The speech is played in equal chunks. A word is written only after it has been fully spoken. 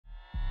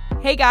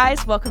Hey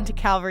guys, welcome to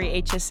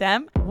Calvary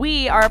HSM.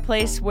 We are a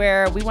place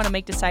where we want to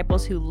make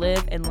disciples who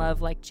live and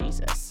love like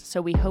Jesus.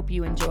 So we hope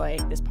you enjoy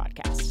this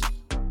podcast.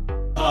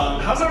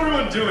 How's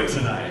everyone doing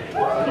tonight?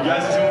 You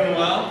guys doing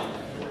well?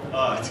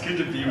 It's good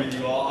to be with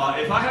you all.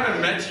 If I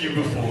haven't met you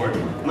before,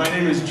 my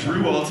name is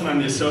Drew Walton. I'm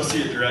the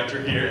Associate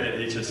Director here at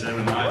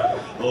HSM, and I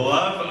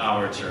love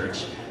our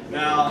church.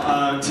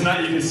 Now,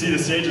 tonight you can see the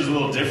stage is a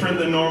little different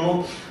than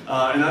normal,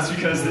 and that's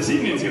because this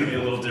evening is going to be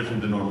a little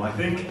different than normal. I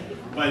think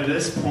by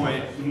this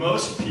point,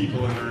 most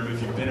people in the room,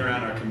 if you've been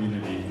around our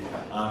community,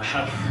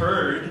 have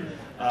heard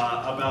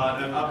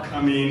about an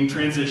upcoming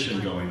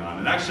transition going on.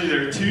 And actually,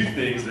 there are two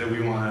things that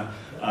we want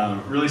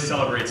to really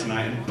celebrate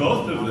tonight, and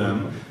both of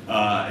them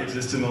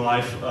exist in the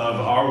life of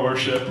our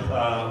worship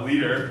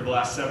leader for the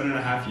last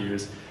 7.5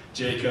 years,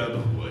 Jacob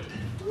Wood.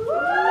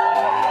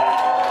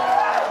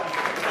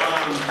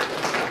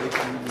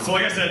 So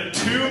like I said,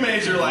 two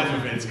major life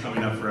events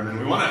coming up for him, and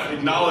we want to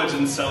acknowledge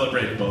and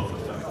celebrate both of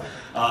them.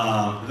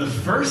 The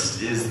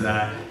first is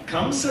that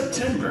come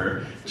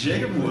September,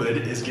 Jacob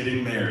Wood is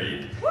getting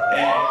married.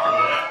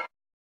 And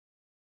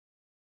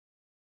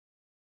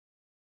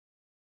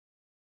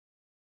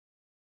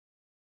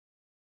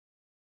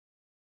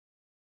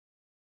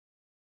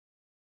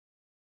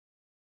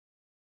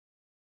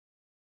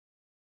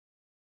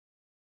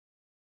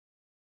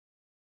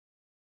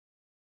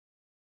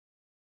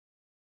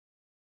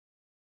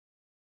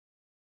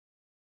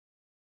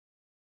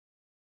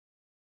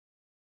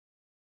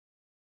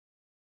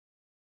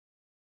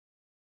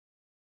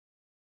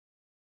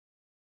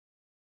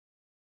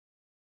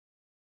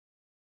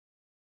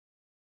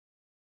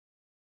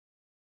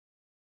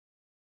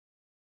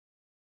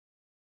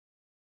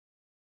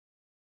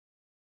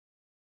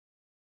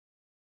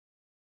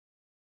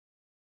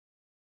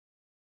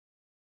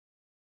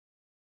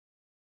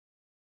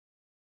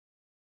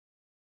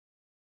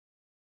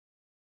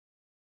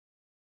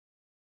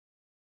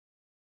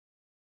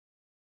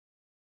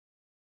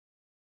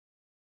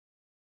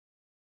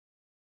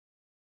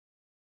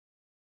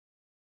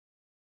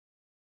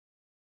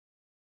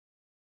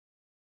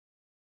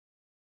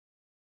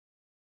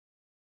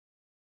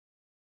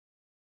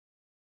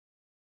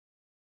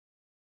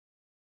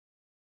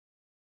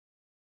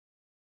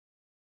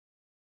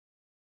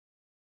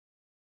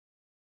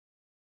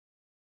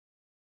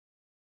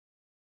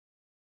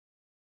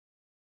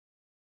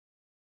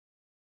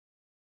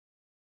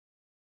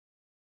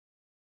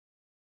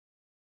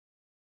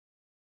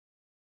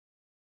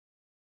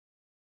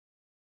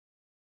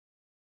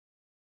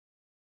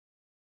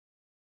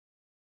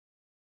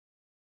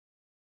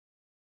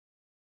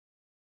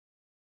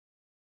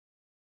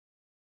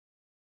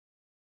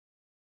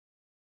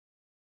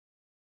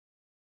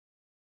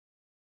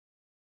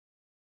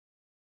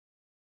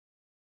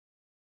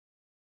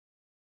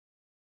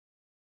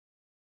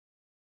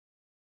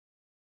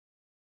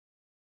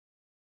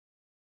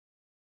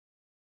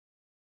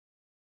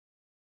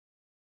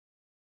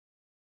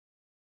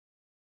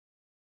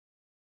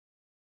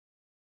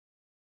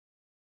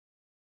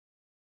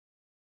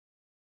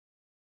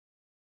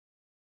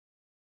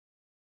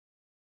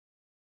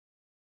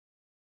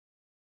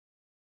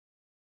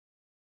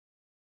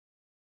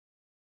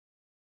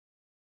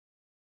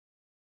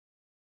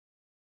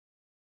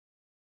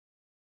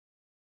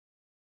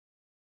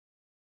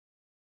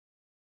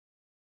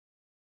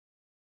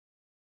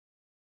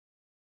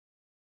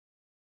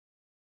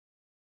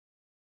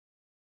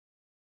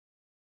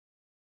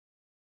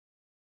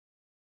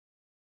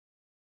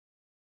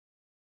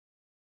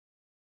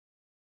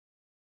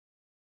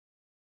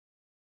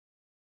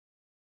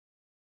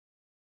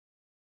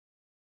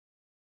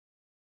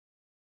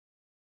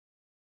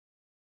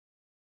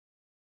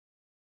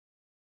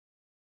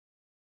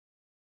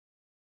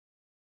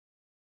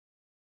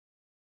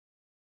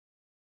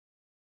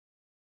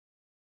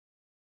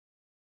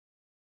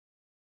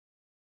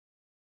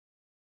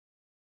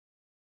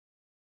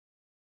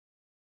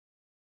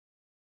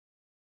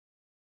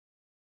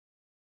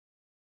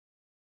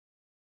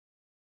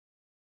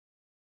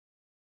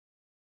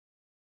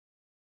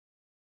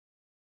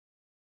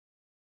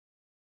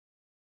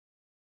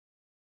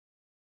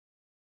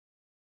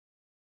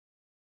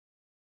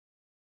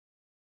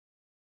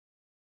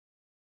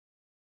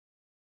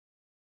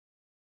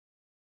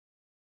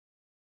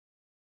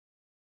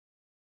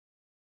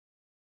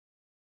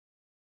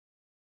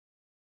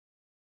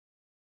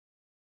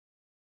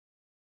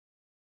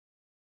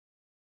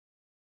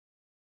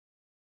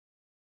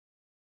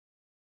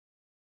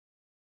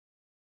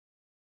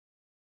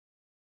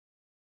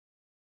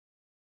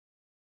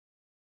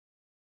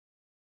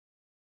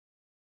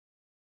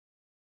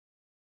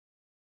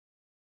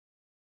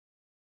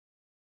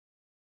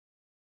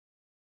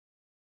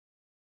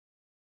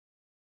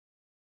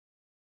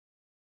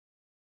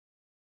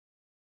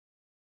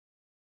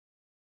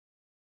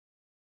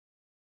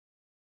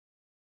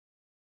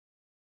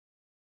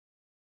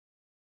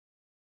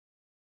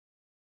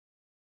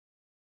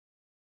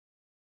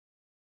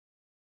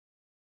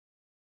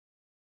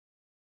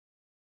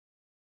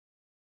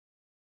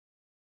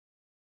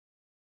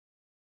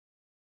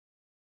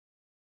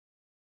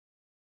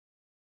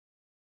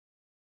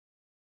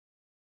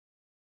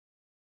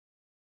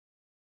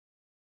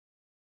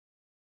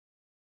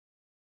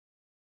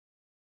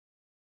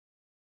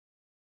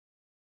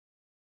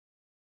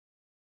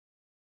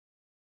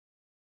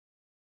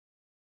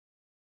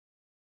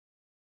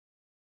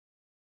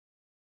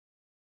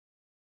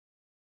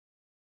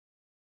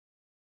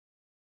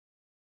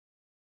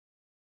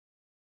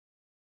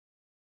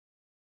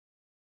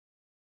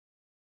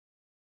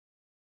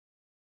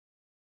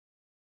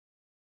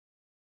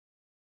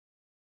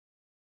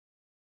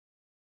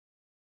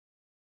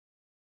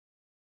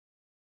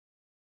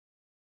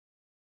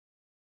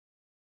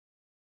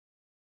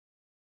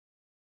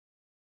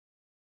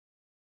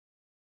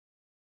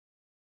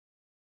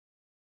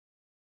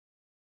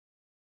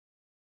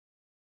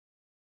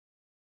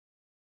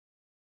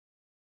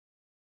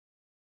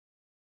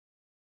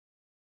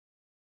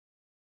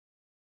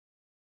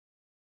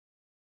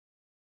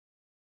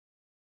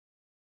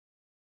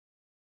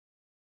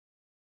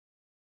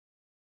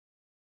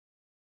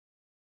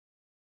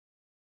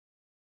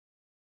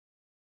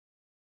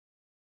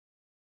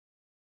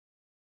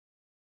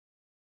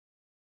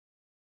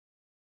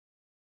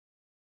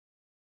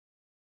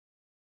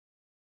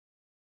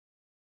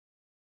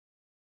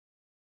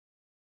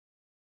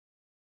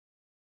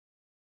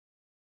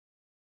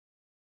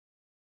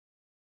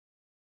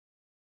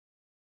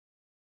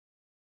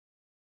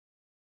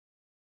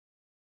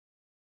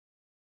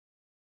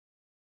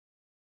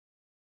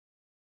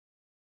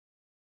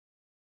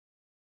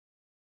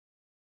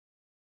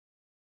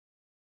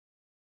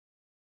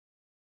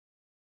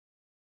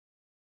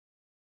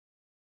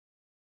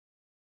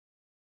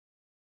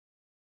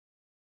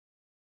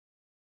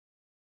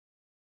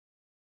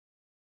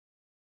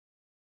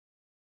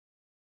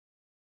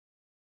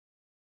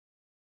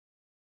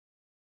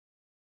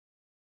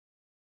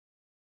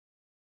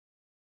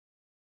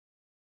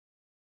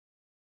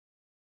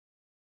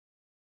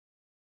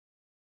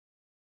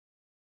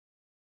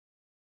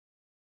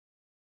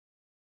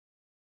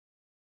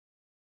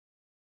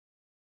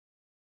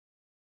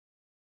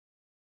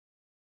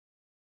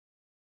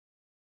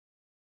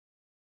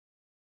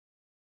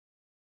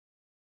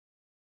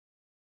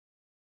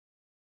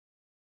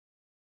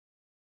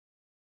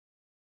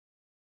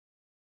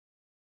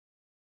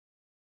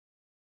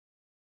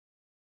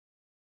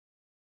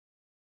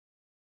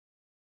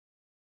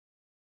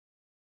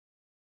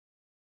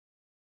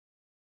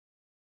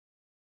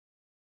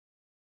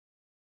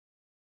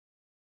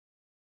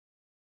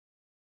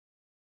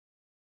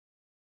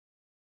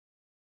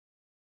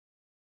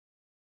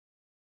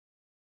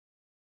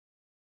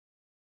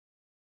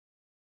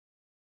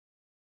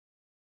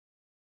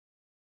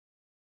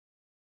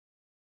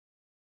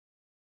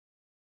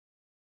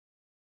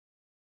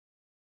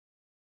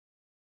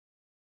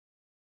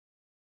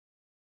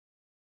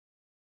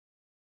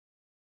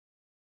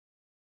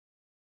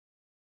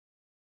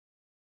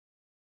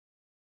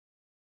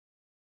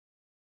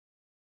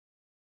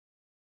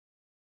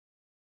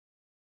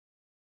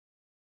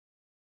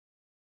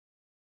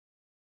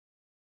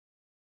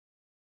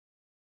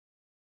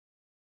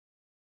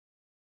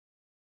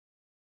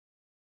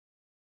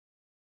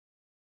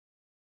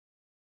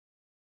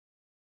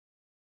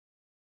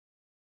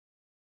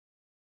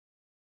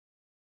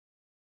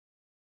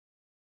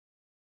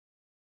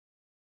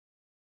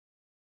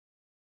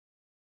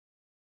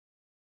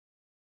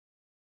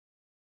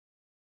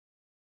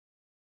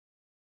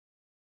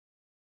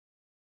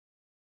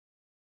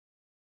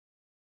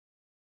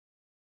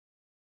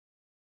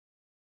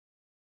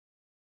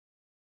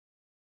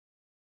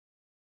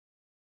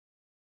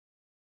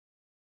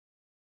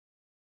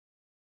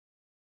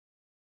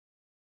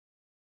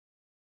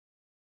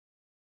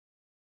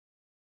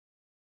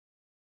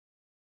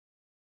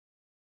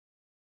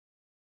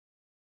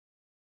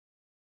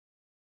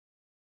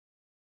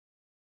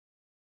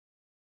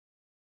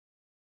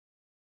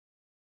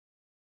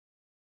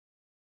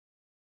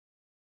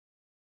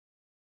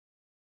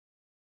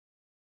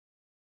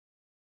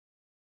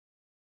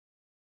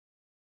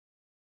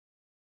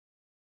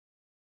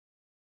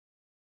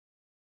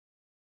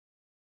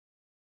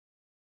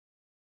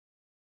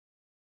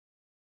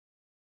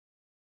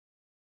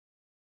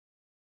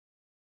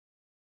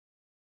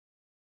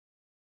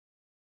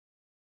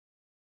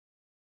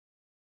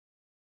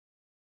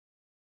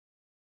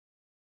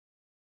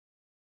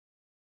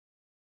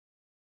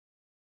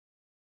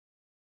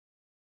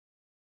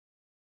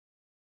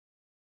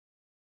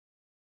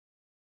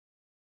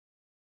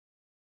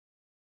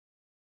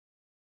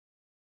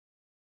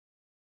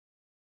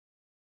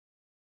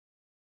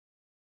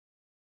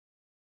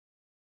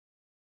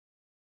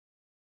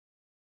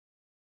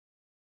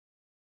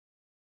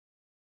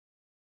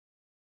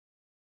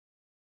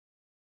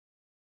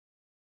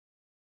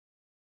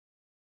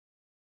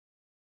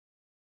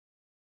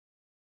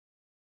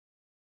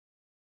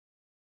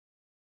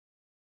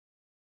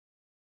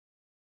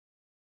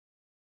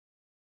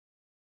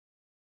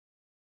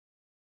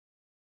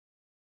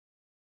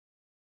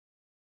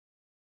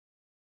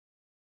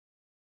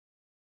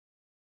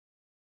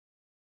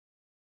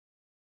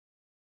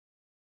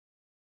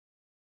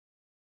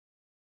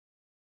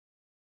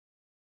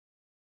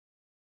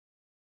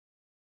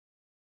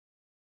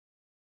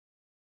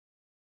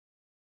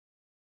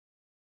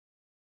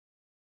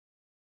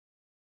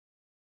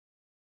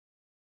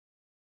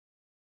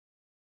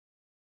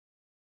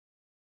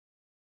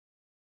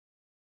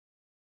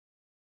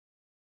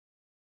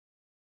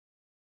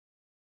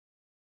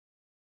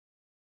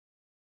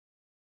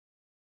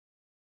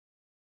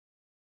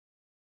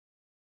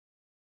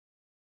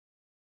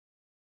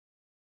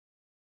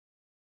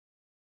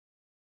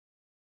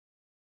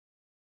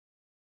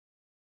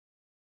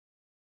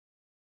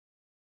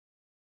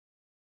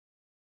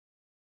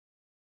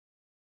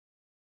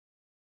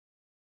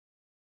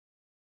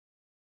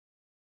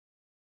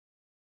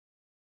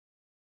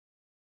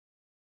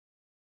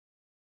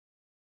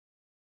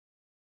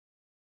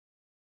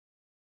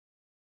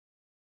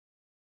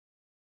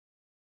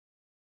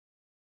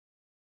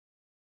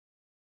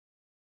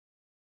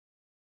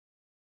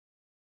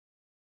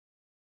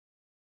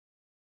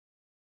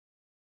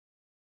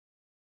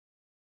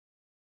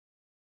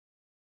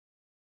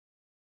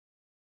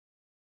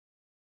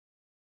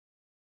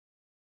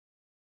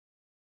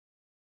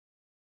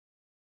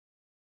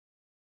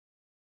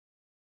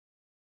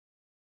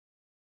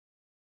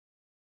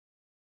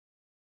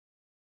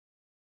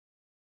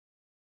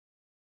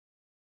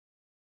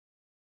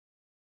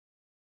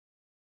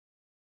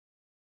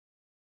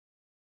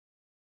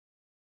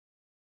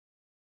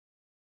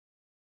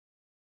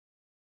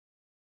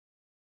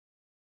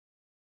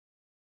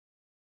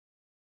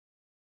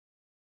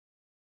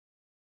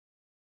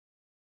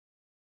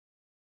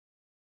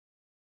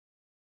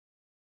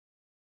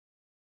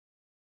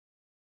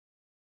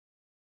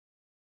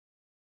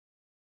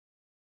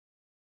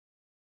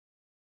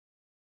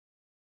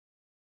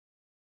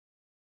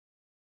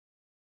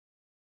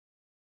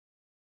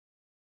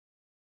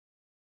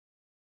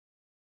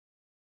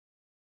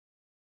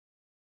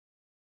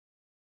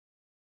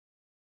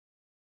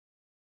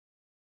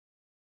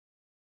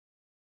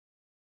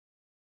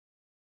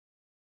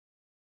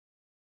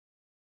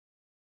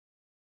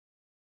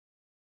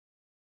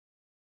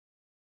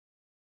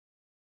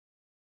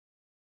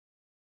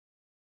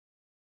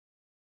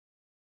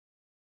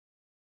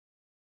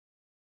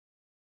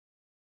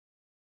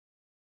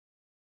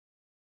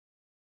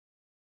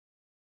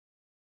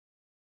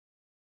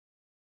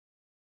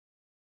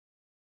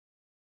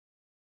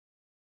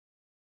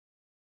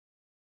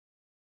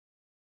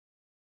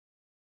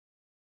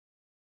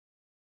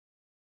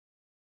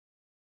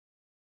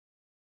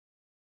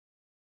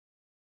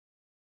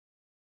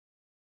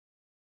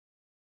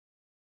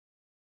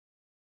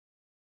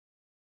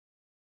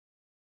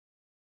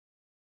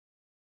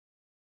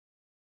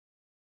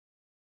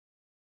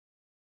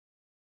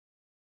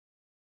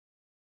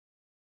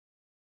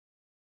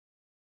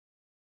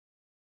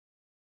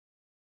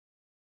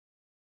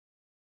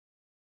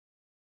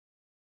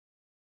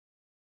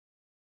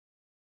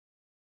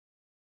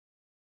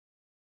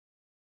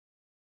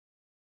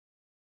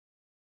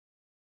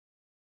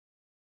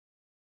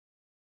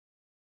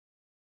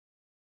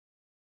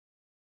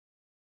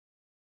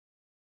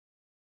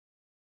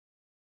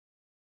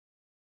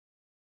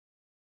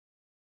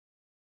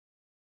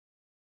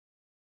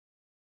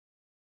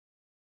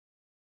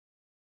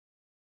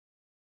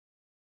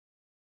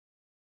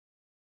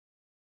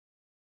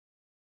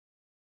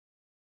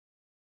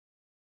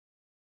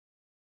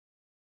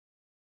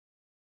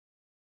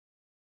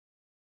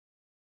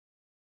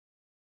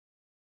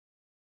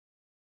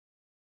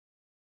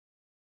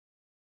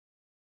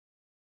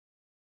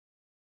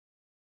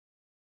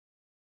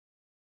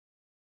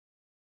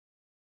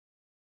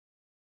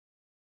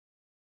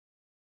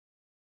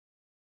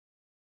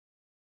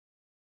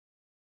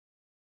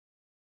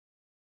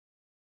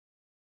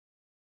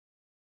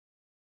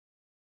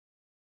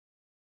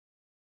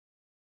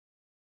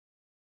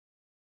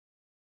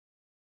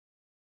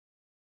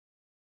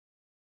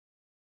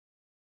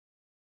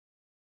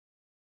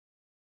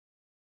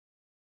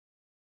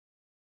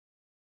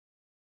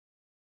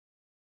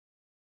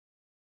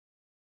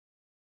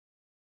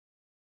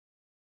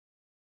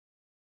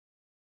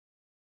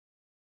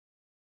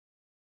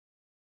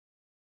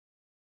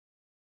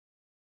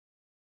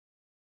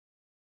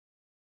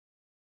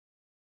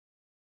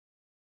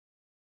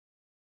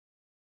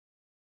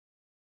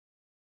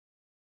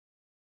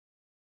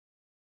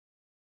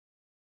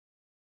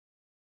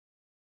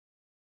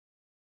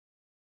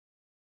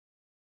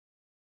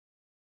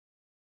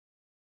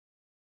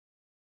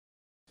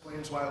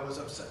explains why I was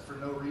upset for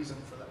no reason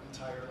for that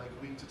entire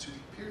week to 2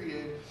 week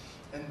period.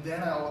 And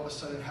then I all of a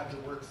sudden had to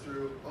work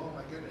through, oh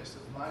my goodness,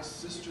 if my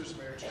sister's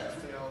marriage can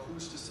fail,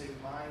 who's to say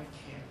mine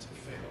can't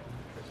fail?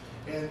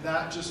 And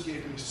that just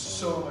gave me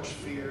so much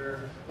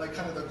fear,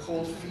 kind of the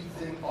cold feet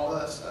thing, all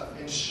that stuff.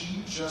 And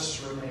she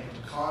just remained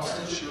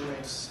constant, she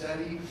remained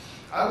steady.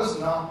 I was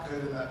not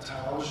good in that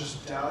time. I was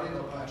just doubting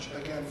a bunch,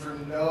 again, for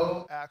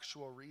no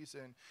actual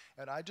reason.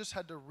 And I just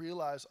had to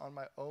realize on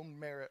my own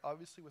merit,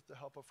 obviously with the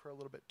help of her a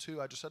little bit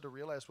too, I just had to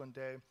realize one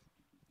day,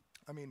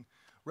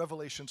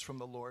 revelations from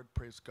the Lord,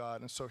 praise God.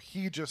 And so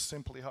he just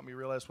simply helped me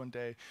realize one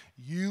day,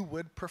 you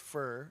would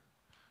prefer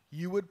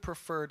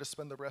to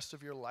spend the rest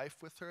of your life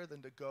with her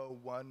than to go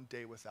one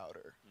day without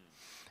her.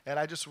 And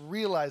I just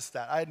realized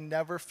that. I had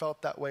never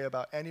felt that way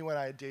about anyone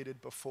I had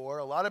dated before.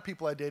 A lot of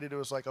people I dated, it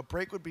was like, a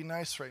break would be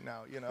nice right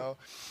now,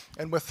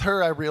 And with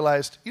her, I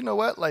realized, you know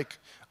what?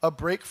 A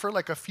break for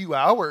a few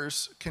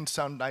hours can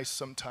sound nice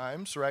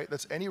sometimes, right?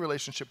 That's any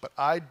relationship, but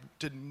I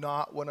did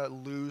not want to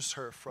lose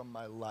her from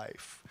my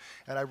life.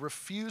 And I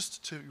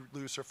refused to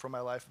lose her from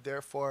my life.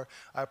 Therefore,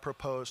 I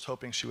proposed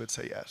hoping she would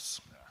say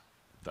yes.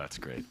 That's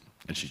great.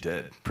 And she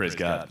did. Praise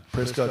God.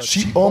 Praise God.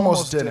 She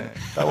almost didn't.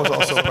 That was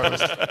also part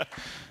of it.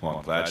 Well,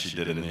 I'm glad she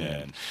did it in the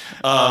end.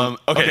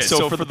 Okay,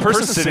 so for the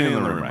person sitting in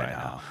the room right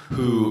now,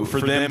 who,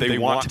 for them, they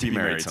want to be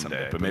married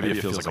someday, but maybe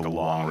it feels like a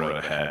long road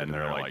ahead, and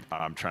they're like,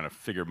 I'm trying to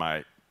figure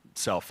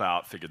myself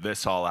out, figure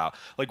this all out.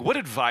 What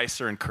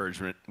advice or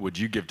encouragement would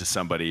you give to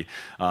somebody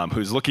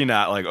who's looking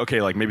at,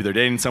 maybe they're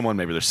dating someone,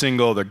 maybe they're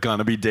single, they're going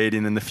to be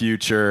dating in the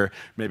future,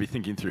 maybe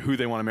thinking through who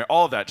they want to marry,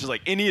 all of that. Just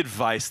any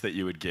advice that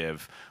you would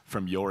give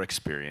from your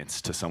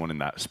experience to someone in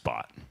that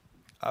spot?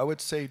 I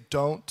would say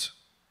don't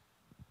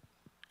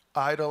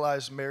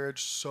idolize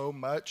marriage so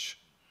much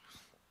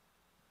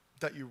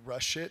that you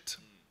rush it.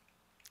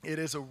 It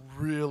is a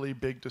really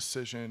big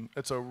decision.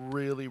 It's a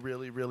really,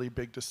 really, really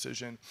big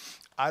decision.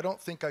 I don't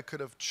think I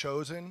could have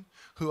chosen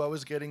who I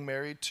was getting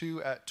married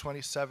to at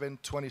 27,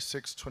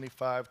 26,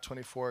 25,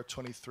 24,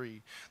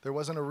 23. There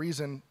wasn't a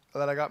reason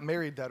that I got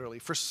married that early.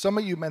 For some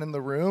of you men in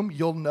the room,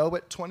 you'll know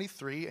at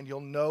 23 and you'll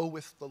know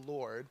with the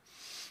Lord.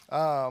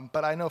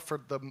 But I know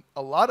for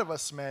a lot of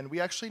us men, we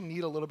actually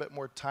need a little bit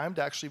more time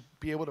to actually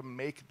be able to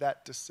make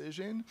that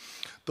decision.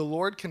 The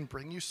Lord can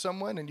bring you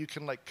someone and you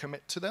can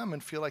commit to them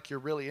and feel like you're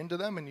really into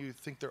them and you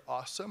think they're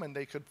awesome and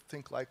they could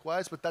think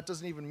likewise, but that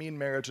doesn't even mean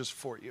marriage is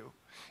for you.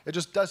 It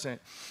just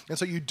doesn't. And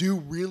so you do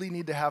really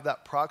need to have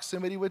that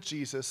proximity with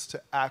Jesus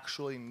to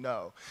actually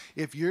know.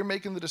 If you're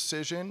making the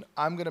decision,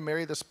 I'm going to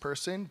marry this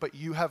person, but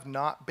you have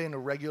not been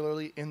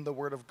regularly in the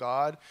Word of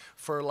God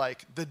for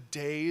the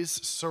days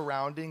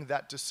surrounding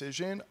that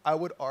decision, I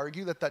would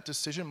argue that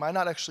decision might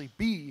not actually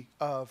be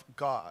of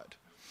God.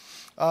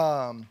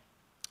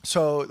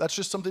 So that's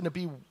just something to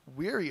be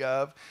wary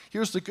of.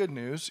 Here's the good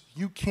news.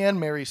 You can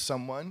marry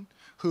someone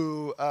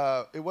who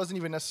it wasn't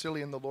even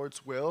necessarily in the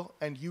Lord's will,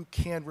 and you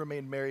can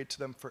remain married to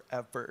them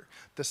forever.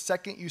 The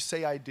second you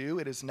say, I do,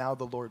 it is now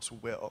the Lord's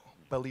will.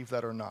 Believe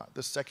that or not.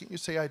 The second you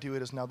say, I do,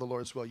 it is now the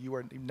Lord's will.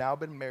 You've now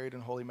been married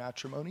in holy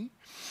matrimony.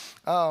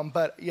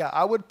 But yeah,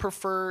 I would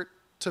prefer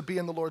to be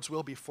in the Lord's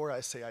will before I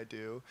say I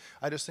do.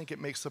 I just think it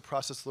makes the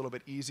process a little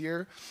bit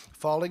easier.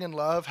 Falling in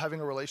love, having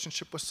a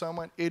relationship with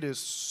someone, it is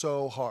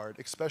so hard,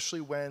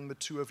 especially when the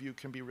two of you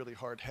can be really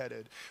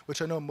hard-headed,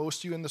 which I know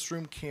most of you in this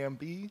room can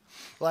be.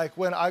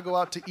 When I go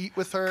out to eat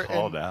with her.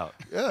 Called out.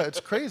 Yeah,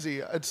 it's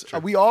crazy.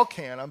 We all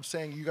can. I'm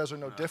saying you guys are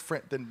no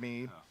different than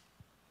me.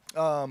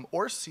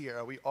 Or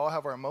Sierra. We all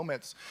have our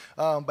moments.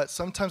 But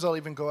sometimes I'll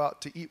even go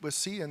out to eat with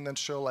C and then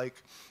she's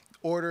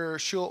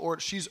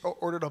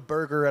ordered a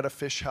burger at a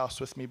fish house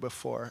with me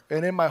before.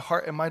 And in my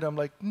heart and mind, I'm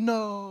like,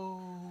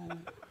 no.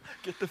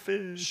 Get the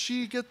fish.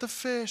 Get the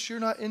fish. You're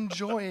not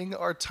enjoying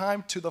our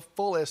time to the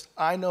fullest.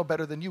 I know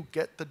better than you.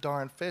 Get the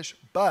darn fish.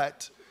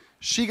 But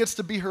she gets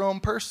to be her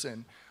own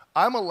person.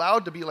 I'm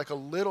allowed to be a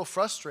little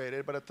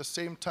frustrated, but at the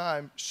same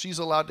time, she's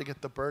allowed to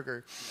get the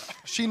burger.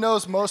 She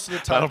knows most of the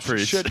time she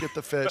should get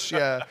the fish,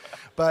 yeah.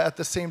 But at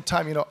the same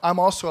time, I'm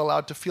also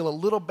allowed to feel a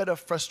little bit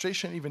of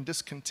frustration, even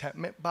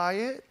discontentment by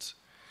it.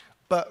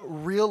 But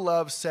real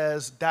love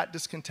says that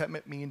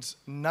discontentment means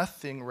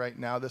nothing right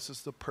now. This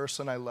is the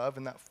person I love,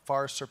 and that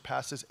far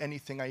surpasses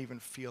anything I even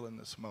feel in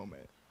this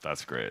moment.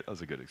 That's great. That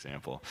was a good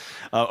example.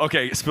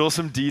 Okay, spill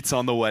some deets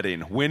on the wedding.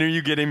 When are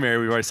you getting married?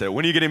 We've already said,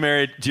 when are you getting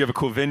married? Do you have a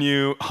cool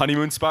venue,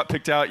 honeymoon spot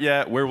picked out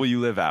yet? Where will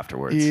you live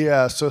afterwards?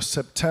 Yeah, so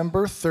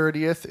September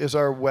 30th is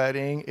our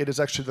wedding. It is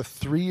actually the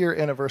 3-year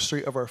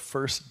anniversary of our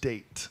first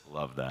date.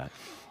 Love that.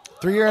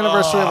 3-year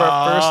anniversary of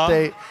our first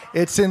date.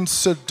 It's in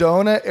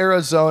Sedona,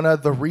 Arizona.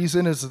 The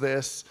reason is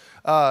this.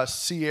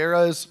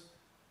 Sierra's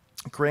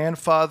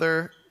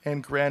grandfather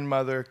and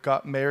grandmother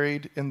got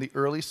married in the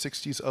early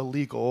 60s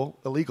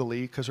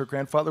illegally because her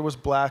grandfather was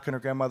black and her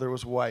grandmother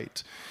was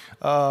white.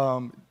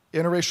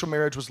 Interracial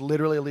marriage was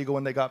literally illegal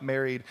when they got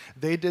married.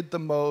 They did the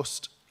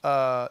most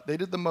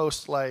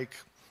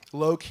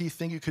low-key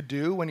thing you could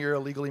do when you're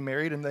illegally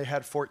married, and they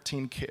had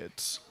 14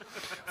 kids.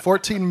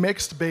 14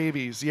 mixed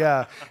babies,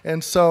 yeah.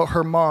 And so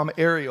her mom,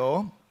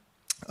 Ariel,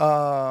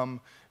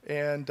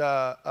 and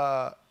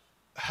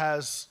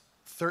has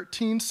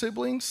 13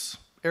 siblings.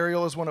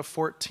 Ariel is one of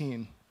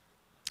 14.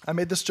 I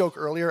made this joke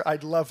earlier. I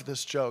love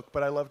this joke,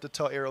 but I love to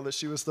tell Ariel that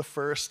she was the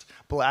first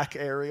black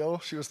Ariel.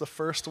 She was the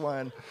first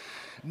one.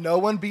 No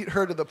one beat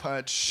her to the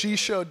punch. She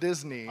showed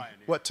Disney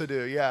what to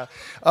do, yeah.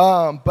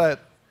 But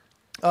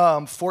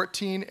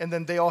 14, and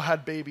then they all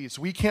had babies.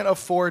 We can't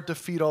afford to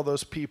feed all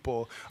those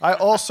people. I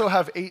also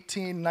have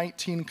 18,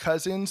 19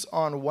 cousins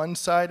on one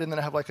side, and then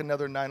I have like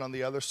another 9 on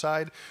the other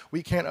side.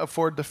 We can't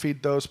afford to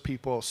feed those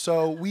people.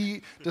 So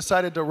we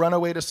decided to run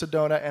away to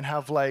Sedona and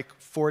have like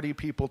 40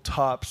 people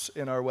tops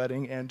in our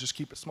wedding and just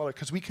keep it smaller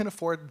because we can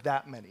afford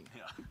that many.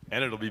 Yeah.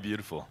 And it'll be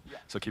beautiful. Yeah.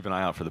 So keep an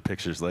eye out for the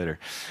pictures later.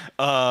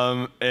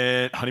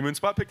 And honeymoon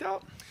spot picked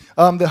out?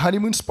 The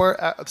honeymoon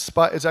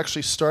spot is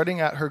actually starting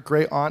at her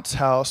great aunt's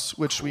house,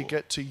 which we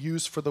get to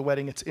use for the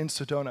wedding. It's in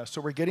Sedona. So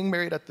we're getting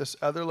married at this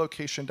other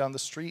location down the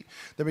street.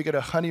 Then we get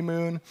a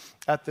honeymoon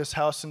at this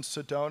house in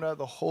Sedona,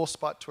 the whole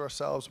spot to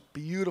ourselves.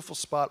 Beautiful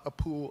spot, a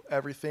pool,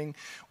 everything.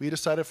 We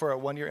decided for our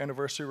 1-year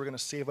anniversary, we're going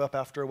to save up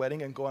after a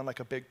wedding and go on like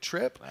a big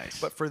trip.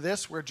 Nice. But for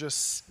this, we're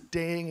just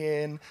staying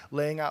in,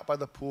 laying out by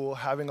the pool,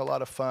 having a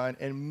lot of fun,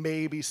 and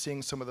maybe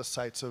seeing some of the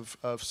sights of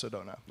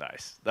Sedona.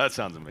 Nice. That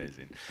sounds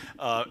amazing.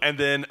 And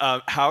then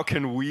how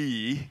can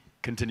we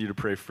continue to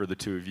pray for the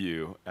two of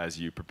you as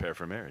you prepare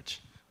for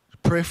marriage?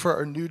 Pray for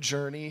our new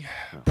journey.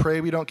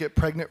 Pray we don't get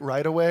pregnant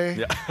right away.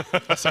 Yeah.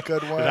 That's a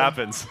good one. It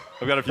happens.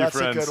 I've got a few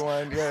friends. That's a good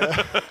one,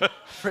 yeah.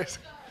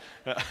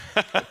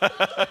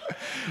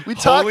 We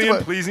talked holy about,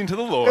 and pleasing to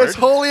the Lord. It's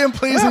holy and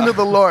pleasing to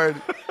the Lord.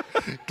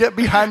 Get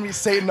behind me,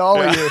 Satan, all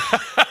of you.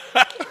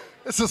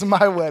 This is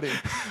my wedding.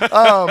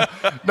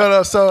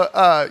 No. So,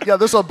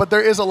 but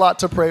there is a lot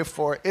to pray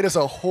for. It is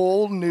a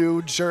whole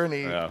new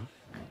journey. Yeah.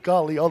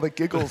 Golly, all the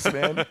giggles,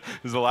 man.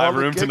 There's a live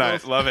room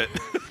tonight. Love it.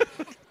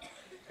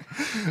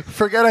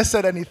 Forget I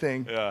said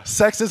anything. Yeah.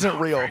 Sex isn't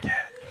real.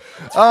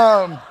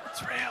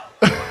 It's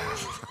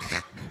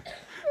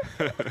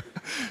real.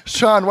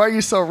 Sean, why are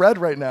you so red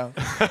right now?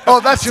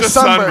 Oh, that's your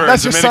sunburn.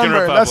 That's your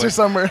sunburn. That's your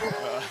sunburn.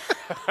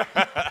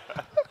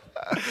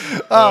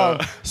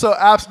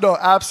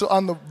 Absolutely.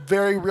 On the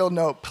very real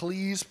note,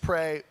 please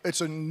pray.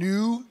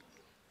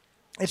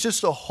 It's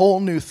just a whole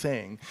new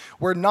thing.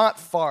 We're not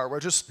far. We're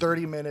just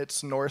 30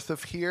 minutes north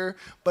of here,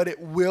 but it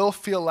will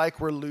feel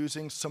like we're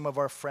losing some of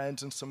our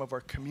friends and some of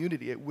our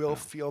community. It will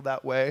feel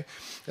that way.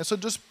 And so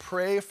just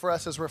pray for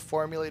us as we're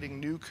formulating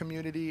new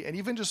community and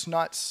even just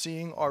not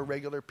seeing our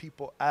regular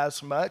people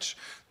as much.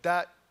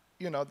 That's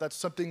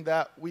something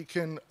that we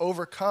can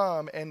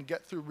overcome and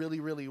get through really,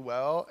 really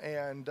well.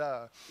 And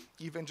I'll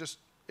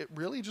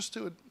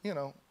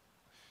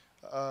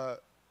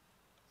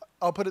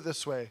put it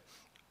this way.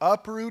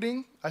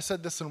 Uprooting, I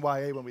said this in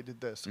YA when we did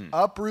this.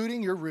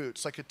 Uprooting your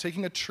roots, like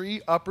taking a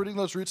tree, uprooting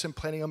those roots and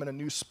planting them in a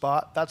new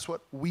spot. That's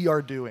what we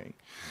are doing.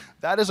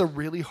 That is a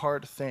really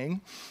hard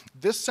thing.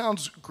 This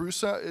sounds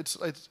gruesome. It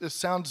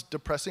sounds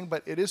depressing,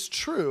 but it is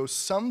true.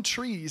 Some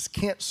trees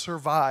can't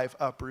survive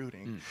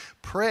uprooting.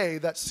 Pray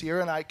that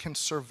Sierra and I can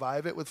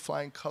survive it with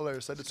flying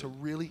colors, that it's a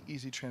really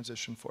easy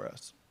transition for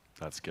us.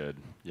 That's good.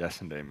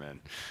 Yes and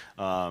amen.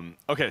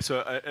 Okay,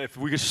 so if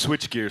we could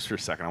switch gears for a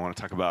second, I want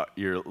to talk about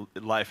your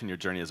life and your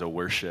journey as a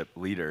worship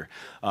leader.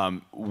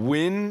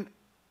 When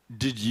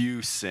did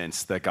you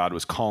sense that God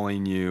was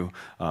calling you,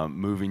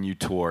 moving you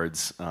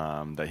towards,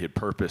 that he had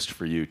purposed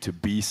for you to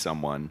be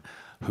someone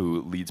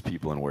who leads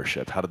people in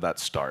worship? How did that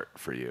start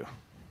for you?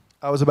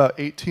 I was about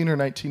 18 or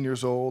 19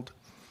 years old.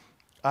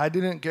 I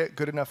didn't get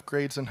good enough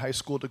grades in high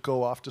school to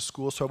go off to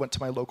school, so I went to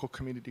my local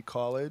community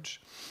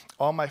college.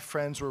 All my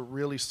friends were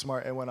really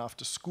smart and went off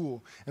to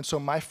school. And so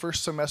my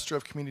first semester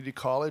of community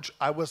college,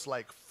 I was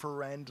like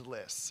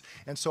friendless.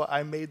 And so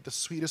I made the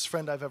sweetest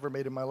friend I've ever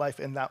made in my life,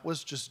 and that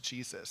was just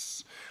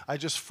Jesus. I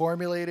just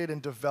formulated and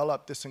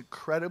developed this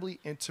incredibly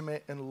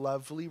intimate and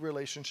lovely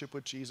relationship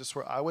with Jesus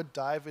where I would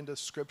dive into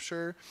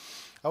scripture.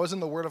 I was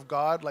in the Word of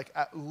God like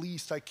at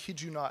least, I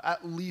kid you not,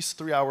 at least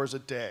 3 hours a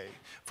day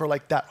for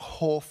like that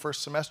whole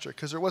first semester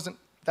because there wasn't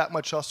that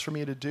much else for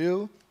me to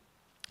do.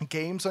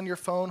 Games on your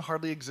phone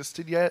hardly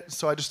existed yet,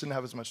 so I just didn't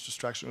have as much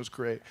distraction. It was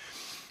great.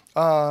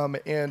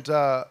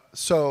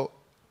 So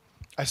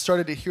I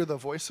started to hear the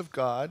voice of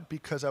God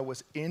because I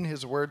was in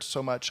his word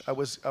so much. I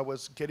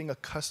was getting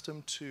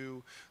accustomed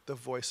to the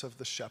voice of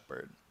the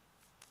shepherd.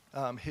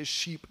 His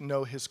sheep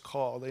know his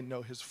call. They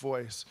know his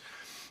voice.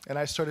 And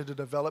I started to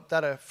develop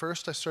that. At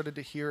first, I started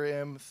to hear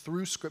him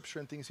through scripture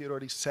and things he had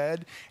already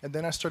said. And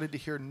then I started to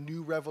hear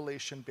new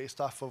revelation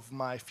based off of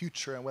my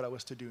future and what I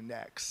was to do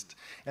next.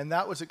 And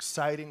that was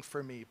exciting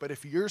for me. But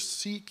if you're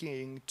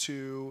seeking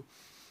to,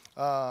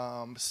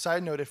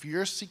 side note, if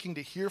you're seeking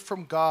to hear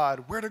from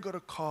God, where to go to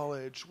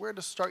college, where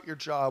to start your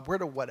job, where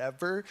to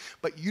whatever,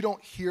 but you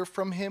don't hear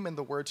from him in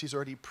the words he's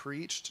already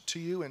preached to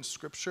you in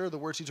scripture, the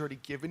words he's already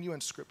given you in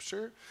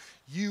scripture,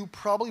 you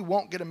probably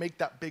won't get to make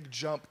that big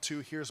jump to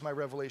here's my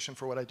revelation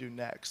for what I do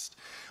next.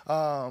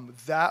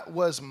 That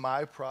was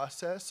my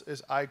process,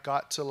 is I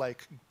got to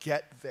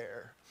get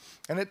there.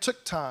 And it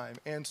took time.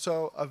 And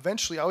so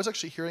eventually I was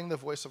actually hearing the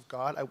voice of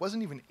God. I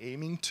wasn't even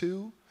aiming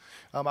to.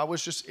 I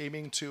was just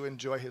aiming to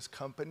enjoy his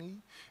company.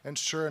 And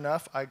sure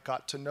enough, I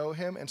got to know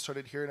him and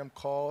started hearing him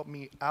call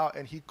me out.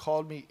 And he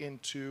called me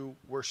into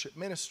worship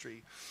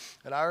ministry.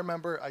 And I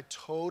remember I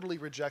totally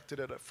rejected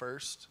it at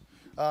first.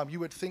 You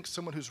would think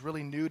someone who's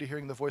really new to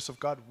hearing the voice of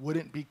God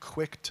wouldn't be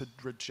quick to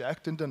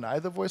reject and deny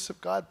the voice of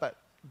God. But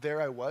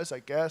there I was, I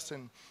guess.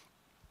 And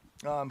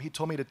he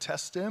told me to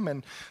test him,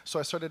 and so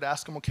I started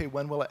asking him, okay,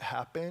 when will it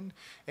happen?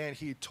 And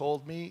he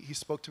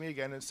spoke to me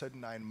again and said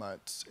 9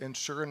 months. And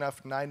sure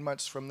enough, 9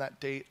 months from that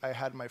date, I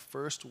had my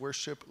first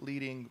worship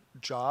leading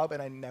job,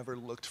 and I never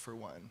looked for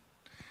one.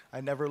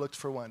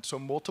 So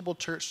multiple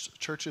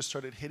churches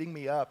started hitting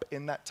me up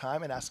in that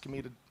time and asking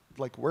me to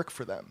work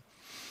for them.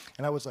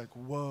 And I was like,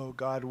 whoa,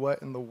 God,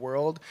 what in the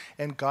world?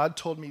 And God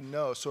told me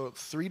no. So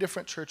 3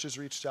 different churches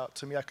reached out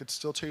to me. I could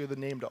still tell you the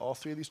name to all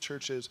 3 of these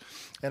churches.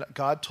 And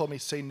God told me,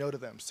 say no to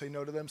them, say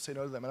no to them, say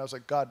no to them. And I was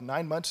like, God,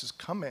 9 months is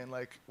coming.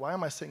 Why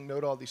am I saying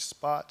no to all these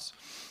spots?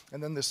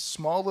 And then this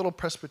small little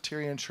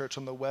Presbyterian church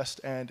on the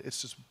west end,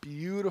 it's this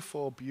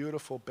beautiful,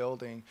 beautiful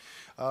building.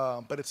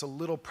 But it's a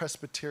little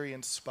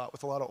Presbyterian spot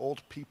with a lot of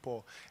old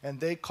people. And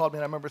they called me,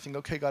 and I remember thinking,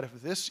 okay, God,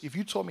 if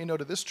you told me no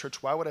to this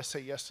church, why would I say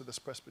yes to this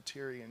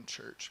Presbyterian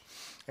church?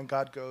 And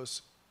God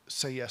goes,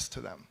 say yes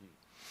to them.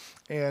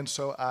 And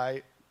so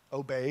I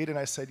obeyed, and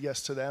I said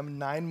yes to them.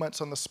 9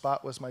 months on the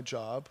spot was my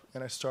job,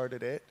 and I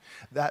started it.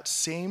 That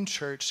same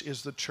church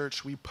is the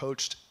church we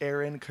poached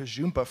Aaron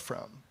Kajumba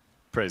from.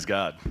 Praise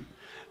God.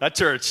 That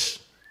church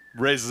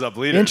raises up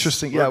leaders.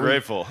 Interesting. We're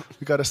grateful.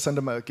 We got to send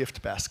them a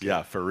gift basket.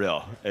 Yeah, for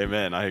real.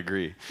 Amen. I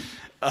agree.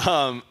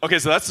 Okay,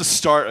 so that's the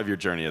start of your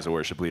journey as a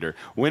worship leader.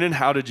 When and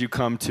how did you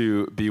come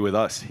to be with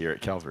us here at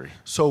Calvary?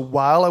 So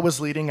while I was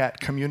leading at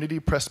Community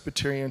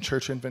Presbyterian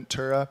Church in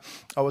Ventura,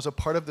 I was a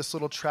part of this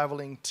little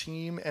traveling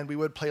team, and we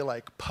would play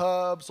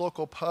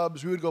local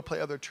pubs. We would go play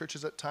other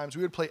churches at times.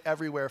 We would play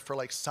everywhere for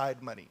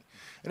side money.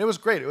 And it was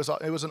great. It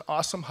was an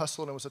awesome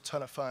hustle, and it was a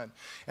ton of fun.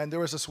 And there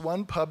was this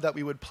one pub that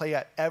we would play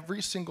at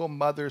every single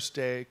Mother's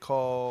Day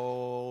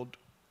called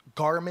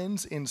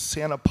Garmin's in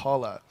Santa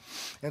Paula.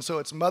 And so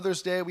it's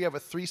Mother's Day. We have a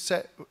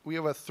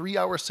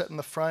 3-hour set in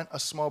the front, a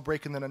small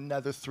break, and then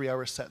another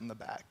 3-hour set in the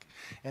back.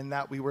 And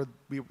that's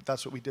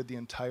what we did the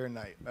entire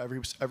night,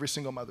 every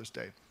single Mother's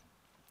Day.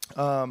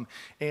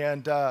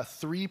 And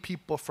 3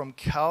 people from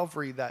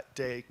Calvary that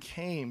day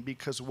came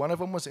because one of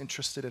them was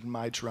interested in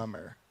my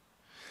drummer.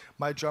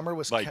 My drummer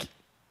was interested?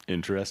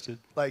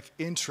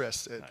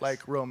 Interested,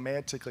 Nice.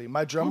 Romantically.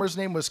 My drummer's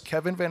name was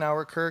Kevin Van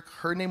Auwerkerk.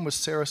 Her name was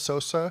Sarah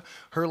Sosa.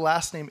 Her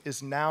last name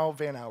is now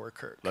Van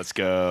Auwerkerk. Let's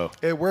go.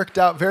 It worked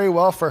out very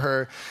well for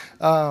her.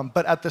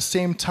 But at the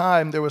same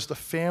time, there was the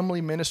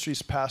family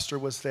ministries pastor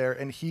was there,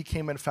 and he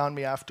came and found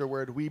me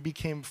afterward. We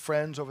became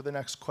friends over the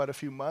next quite a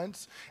few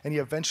months, and he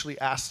eventually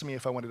asked me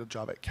if I wanted a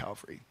job at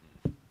Calvary.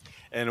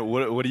 And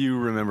what do you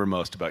remember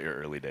most about your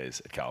early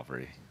days at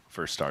Calvary?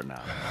 First starting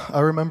out.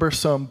 I remember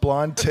some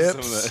blonde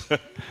tips.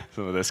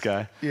 some of this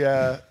guy.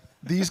 Yeah.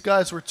 These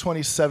guys were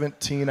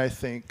 2017, I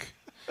think.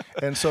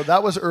 And so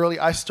that was early.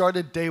 I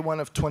started day 1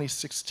 of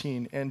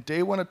 2016. And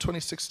day 1 of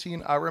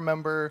 2016, I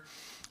remember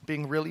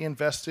being really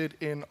invested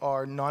in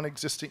our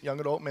non-existent young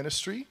adult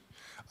ministry.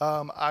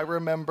 I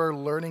remember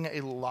learning a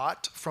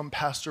lot from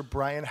Pastor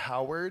Brian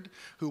Howard,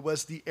 who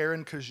was the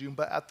Aaron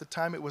Kajumba at the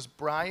time. It was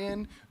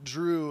Brian,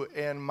 Drew,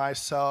 and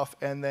myself,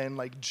 and then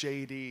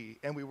JD.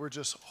 And we were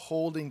just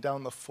holding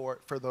down the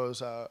fort for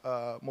those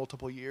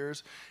multiple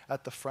years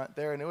at the front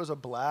there. And it was a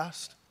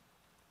blast.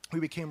 We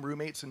became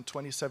roommates in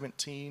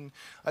 2017.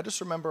 I just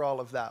remember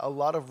all of that. A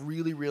lot of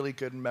really, really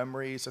good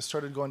memories. I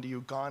started going to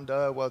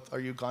Uganda with our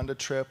Uganda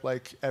trip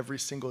every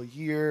single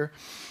year.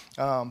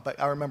 But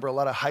I remember a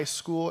lot of high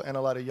school and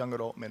a lot of young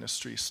adult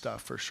ministry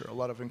stuff for sure. A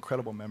lot of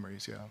incredible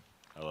memories, yeah.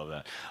 I love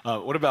that.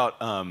 What about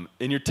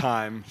in your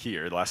time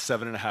here, the last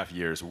 7.5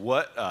 years,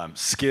 what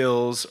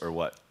skills or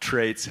what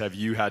traits have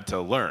you had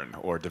to learn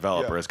or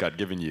develop, or has God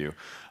given you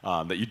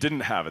that you didn't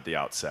have at the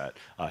outset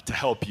to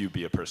help you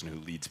be a person who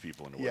leads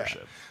people into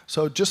worship?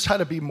 So just how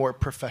to be more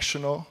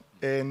professional,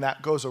 and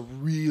that goes a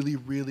really,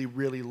 really,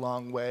 really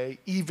long way,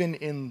 even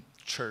in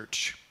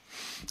church.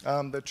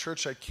 The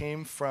church I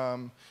came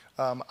from,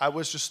 I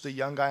was just a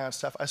young guy on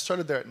staff. I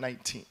started there at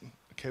 19.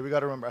 Okay, we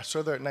got to remember, I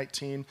started there at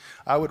 19.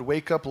 I would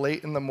wake up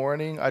late in the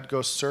morning. I'd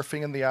go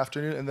surfing in the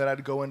afternoon, and then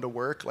I'd go into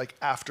work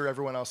after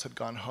everyone else had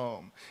gone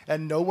home.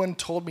 And no one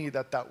told me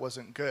that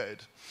wasn't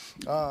good.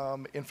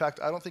 In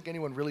fact, I don't think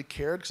anyone really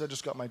cared because I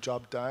just got my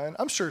job done.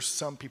 I'm sure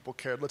some people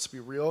cared, let's be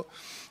real.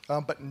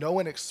 But no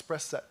one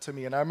expressed that to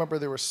me. And I remember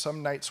there were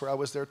some nights where I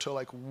was there till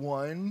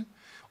 1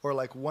 or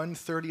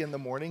 1:30 in the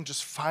morning,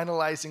 just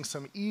finalizing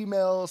some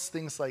emails,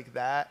 things like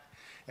that.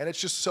 And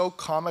it's just so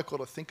comical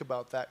to think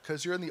about that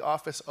because you're in the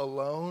office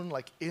alone,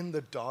 in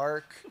the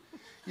dark.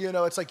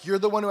 It's you're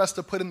the one who has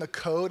to put in the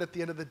code at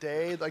the end of the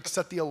day,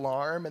 set the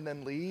alarm and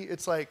then leave.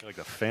 It's like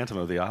the Phantom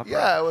of the Opera.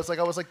 Yeah, I was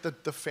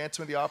the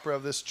Phantom of the Opera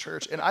of this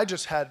church. And I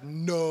just had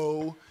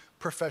no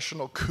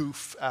professional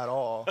coof at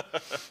all.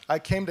 I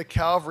came to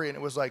Calvary and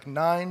it was like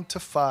 9 to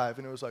 5,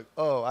 and it was like,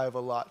 oh, I have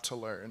a lot to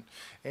learn.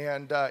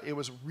 And it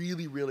was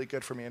really, really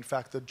good for me. In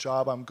fact, the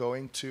job I'm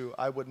going to,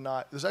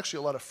 there's actually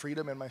a lot of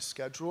freedom in my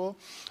schedule,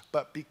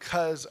 but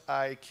because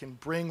I can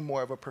bring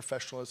more of a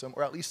professionalism,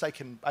 or at least I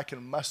can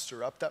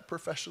muster up that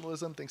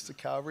professionalism thanks to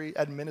Calvary,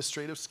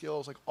 administrative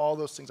skills, like all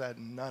those things, I had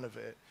none of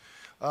it.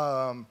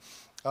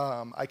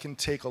 I can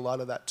take a lot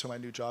of that to my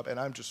new job, and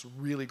I'm just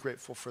really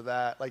grateful for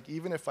that. Like,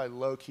 even if I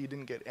low-key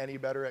didn't get any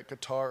better at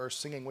guitar or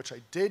singing, which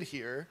I did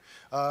here,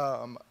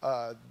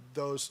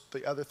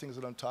 the other things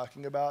that I'm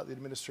talking about, the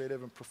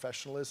administrative and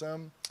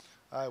professionalism,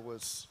 I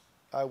was,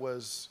 my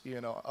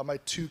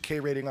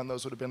 2K rating on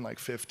those would have been like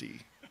 50.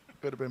 It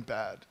would have been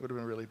bad. It would have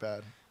been really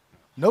bad.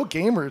 No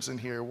gamers in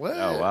here. What?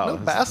 Oh, wow. No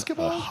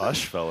basketball? A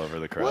hush fell over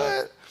the crowd.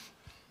 What?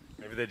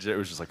 Maybe it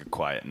was just like a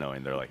quiet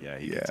knowing. They're like, yeah,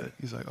 he gets it.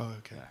 He's like, oh,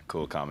 okay. Yeah,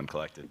 cool, calm, and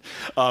collected.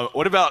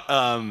 What about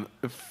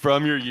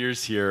from your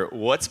years here,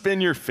 what's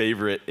been your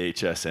favorite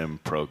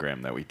HSM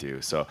program that we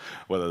do? So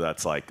whether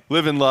that's like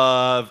Live in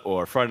Love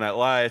or Friday Night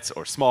Lights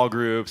or small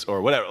groups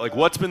or whatever, like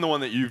what's been the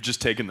one that you've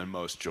just taken the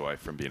most joy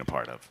from being a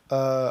part of?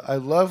 I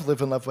love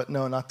Live in Love, but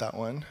no, not that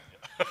one.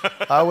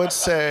 I would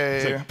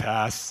say Like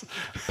pass.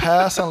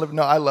 pass on Live.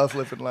 No, I love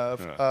Live and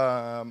Love.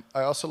 Yeah.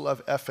 I also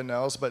love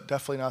FNLs, but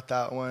definitely not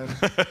that one.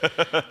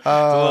 It's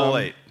a little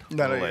late.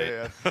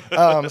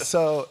 No.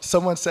 So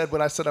someone said, when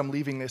I said I'm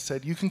leaving, they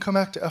said, you can come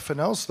back to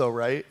FNLs though,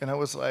 right? And I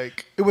was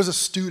like, it was a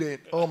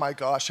student. Oh my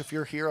gosh, if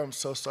you're here, I'm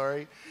so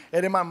sorry.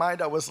 And in my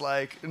mind, I was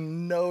like,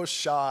 no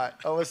shot.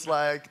 I was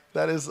like,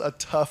 that is a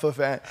tough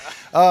event.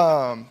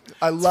 I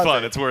love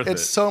fun. it. It's worth it.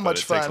 It's so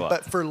much It takes a fun. lot.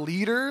 But for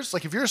leaders,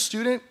 like if you're a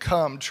student,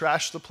 come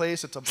trash the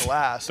place. It's a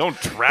blast. Don't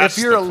trash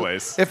the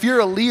place. If you're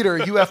a leader,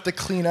 you have to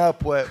clean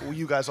up what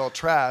you guys all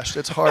trashed.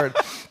 It's hard.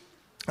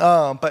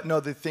 But no,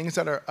 the things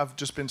that have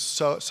just been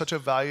such a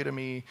value to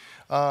me,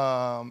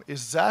 is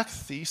Zach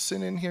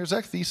Thiessen in here?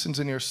 Zach Thiessen's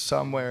in here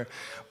somewhere.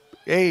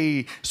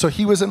 Hey, so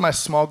he was in my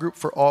small group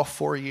for all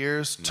 4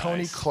 years. Nice.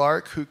 Tony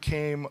Clark, who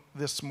came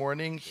this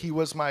morning, he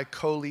was my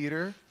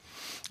co-leader.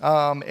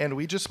 And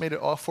we just made it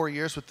all 4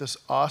 years with this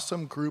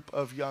awesome group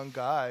of young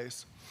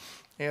guys.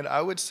 And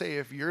I would say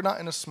if you're not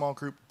in a small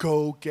group,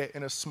 go get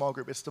in a small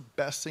group. It's the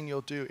best thing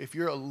you'll do. If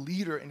you're a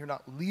leader and you're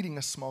not leading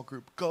a small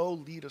group, go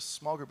lead a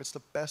small group. It's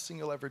the best thing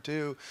you'll ever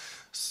do.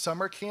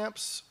 Summer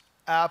camps,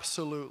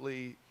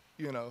 absolutely,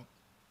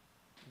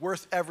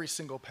 worth every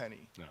single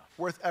penny. Yeah.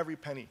 Worth every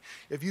penny.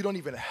 If you don't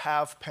even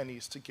have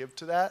pennies to give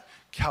to that,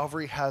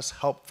 Calvary has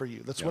help for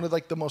you. That's one of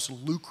the most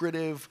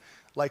lucrative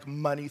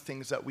money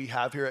things that we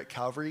have here at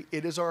Calvary.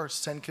 It is our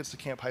Send Kids to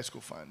Camp High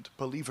School Fund,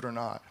 believe it or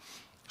not.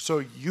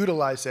 So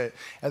utilize it.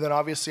 And then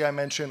obviously I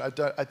mentioned,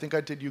 I think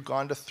I did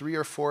Uganda 3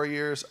 or 4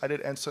 years. I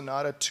did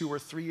Ensenada 2 or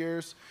 3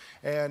 years.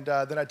 And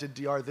then I did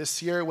DR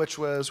this year, which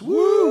was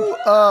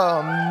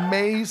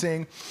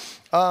amazing.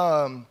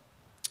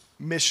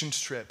 Mission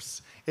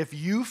trips. If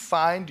you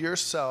find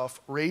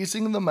yourself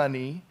raising the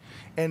money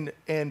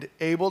and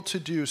able to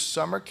do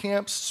summer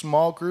camp,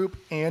 small group,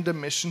 and a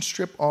mission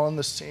trip all in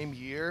the same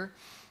year,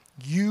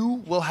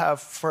 you will have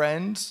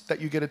friends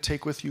that you get to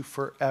take with you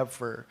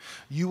forever.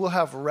 You will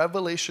have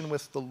revelation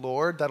with the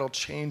Lord that'll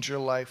change your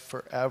life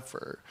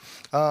forever.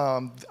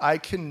 I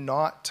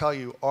cannot tell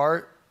you,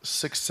 our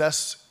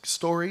success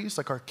stories,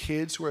 like our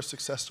kids who are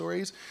success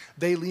stories,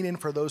 they lean in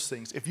for those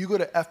things. If you go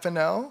to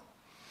FNL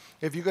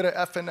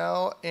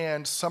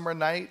and summer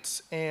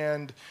nights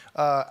and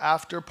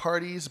after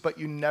parties, but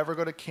you never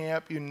go to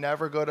camp, you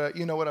never go to,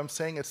 you know what I'm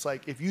saying? It's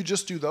like, if you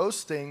just do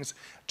those things,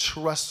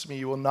 trust me,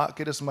 you will not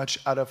get as much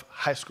out of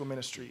high school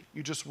ministry.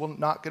 You just will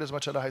not get as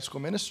much out of high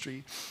school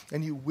ministry,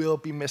 and you will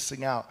be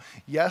missing out.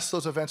 Yes,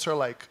 those events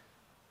are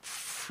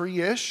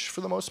free-ish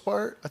for the most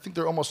part. I think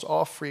they're almost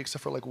all free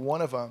except for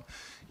one of them.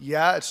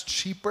 Yeah, it's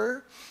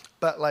cheaper.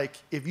 But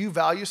if you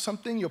value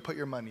something, you'll put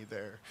your money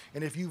there.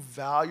 And if you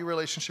value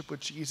relationship with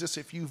Jesus,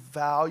 if you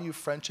value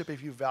friendship,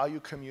 if you value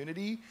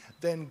community,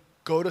 then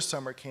go to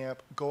summer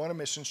camp, go on a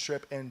mission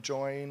trip, and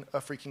join a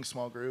freaking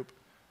small group.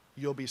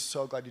 You'll be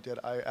so glad you did.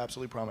 I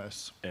absolutely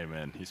promise.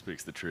 Amen. He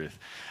speaks the truth.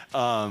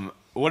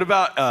 What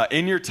about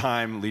in your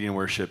time leading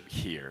worship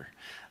here?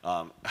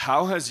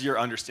 How has your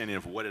understanding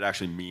of what it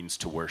actually means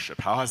to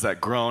worship? How has that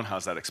grown? How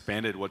has that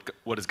expanded?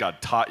 What has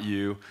God taught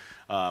you?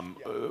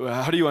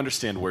 How do you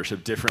understand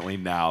worship differently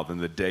now than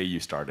the day you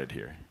started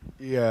here?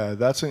 Yeah,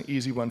 that's an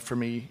easy one for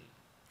me.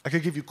 I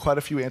could give you quite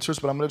a few answers,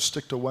 but I'm going to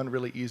stick to one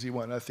really easy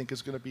one I think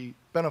is going to be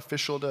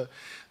beneficial to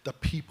the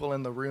people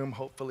in the room,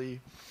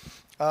 hopefully.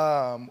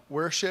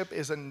 Worship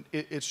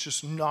it's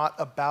just not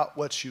about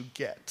what you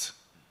get.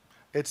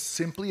 It's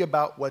simply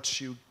about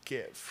what you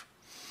give.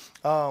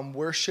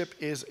 Worship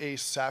is a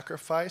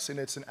sacrifice, and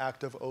it's an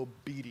act of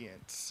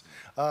obedience.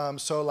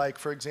 So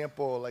for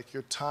example,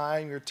 your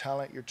time, your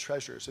talent, your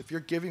treasures, if you're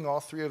giving all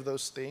three of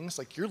those things,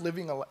 if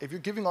you're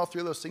giving all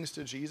three of those things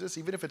to Jesus,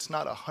 even if it's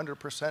not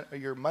 100%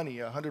 of your money,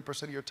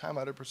 100% of your time,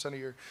 100% of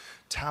your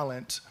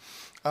talent,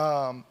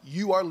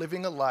 You are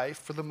living a life,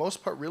 for the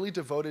most part, really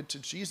devoted to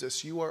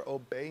Jesus. You are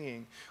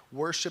obeying.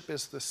 Worship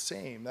is the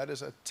same. That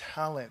is a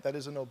talent. That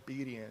is an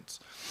obedience.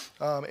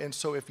 And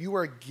so if you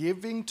are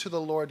giving to the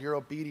Lord your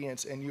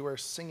obedience and you are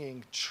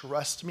singing,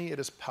 trust me, it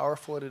is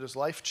powerful and it is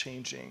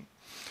life-changing.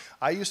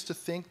 I used to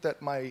think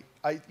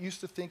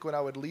when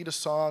I would lead a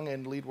song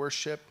and lead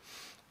worship,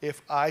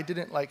 if I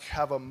didn't like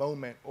have a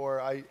moment, or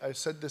I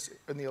said this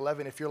in the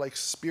 11, if your like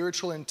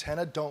spiritual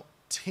antenna don't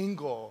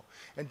tingle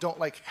and don't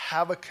like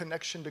have a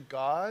connection to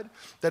God,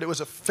 that it was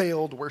a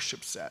failed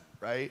worship set,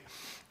 right?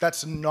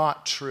 That's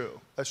not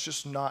true. That's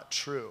just not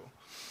true.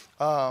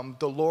 The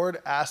Lord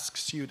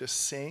asks you to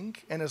sing,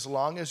 and as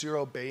long as you're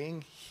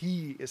obeying,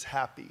 He is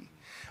happy.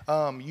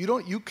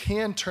 You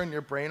can turn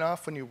your brain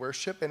off when you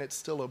worship, and it's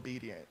still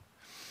obedient.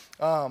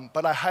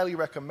 But I highly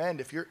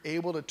recommend, if you're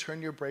able to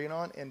turn your brain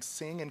on and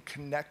sing and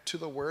connect to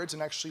the words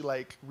and actually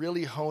like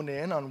really hone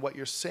in on what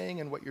you're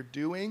saying and what you're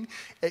doing,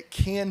 it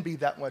can be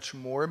that much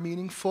more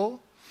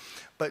meaningful.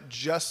 But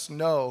just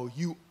know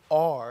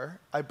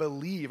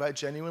I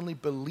genuinely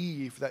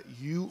believe that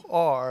you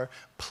are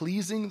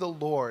pleasing the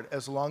Lord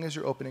as long as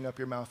you're opening up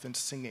your mouth and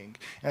singing.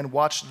 And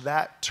watch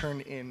that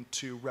turn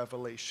into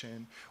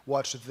revelation.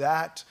 Watch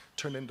that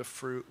turn into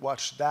fruit.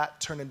 Watch that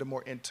turn into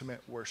more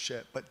intimate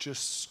worship. But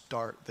just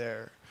start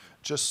there.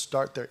 Just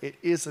start there. It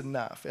is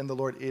enough. And the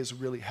Lord is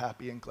really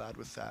happy and glad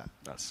with that.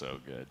 That's so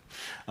good.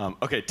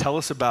 Okay, tell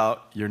us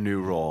about your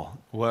new role.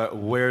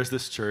 Where is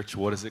this church?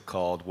 What is it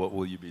called? What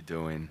will you be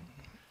doing?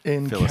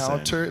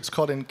 Encounter. It's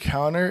called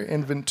Encounter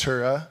in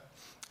Ventura.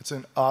 It's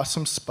an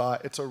awesome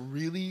spot. It's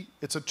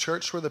a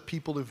church where the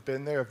people who've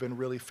been there have been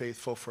really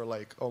faithful for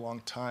like a long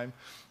time.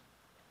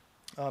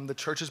 The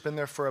church has been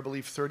there for, I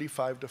believe,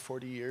 35 to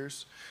 40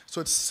 years.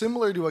 So it's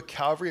similar to a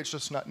Calvary. It's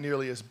just not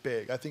nearly as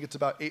big. I think it's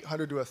about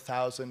 800 to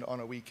 1,000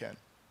 on a weekend.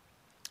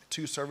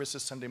 2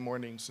 services Sunday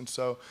mornings. And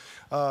so,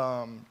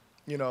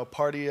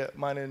 party at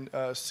mine and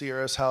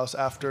Sierra's house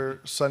after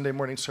Sunday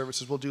morning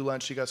services. We'll do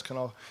lunch. You guys can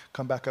all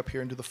come back up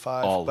here and do the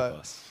 5. All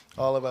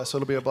of us. So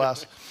it'll be a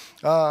blast.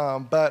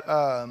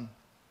 The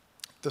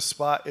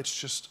spot, it's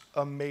just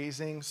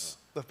amazing.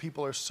 The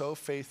people are so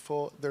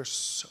faithful. They're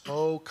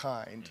so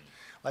kind.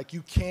 Like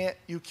you can't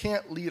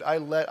lead.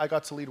 I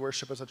got to lead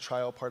worship as a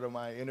trial part of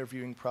my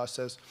interviewing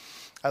process.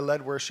 I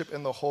led worship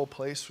and the whole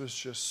place was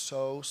just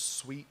so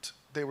sweet.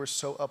 They were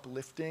so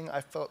uplifting.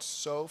 I felt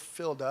so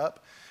filled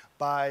up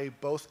by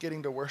both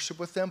getting to worship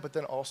with them, but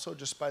then also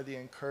just by the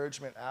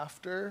encouragement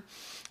after.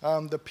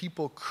 The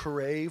people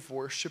crave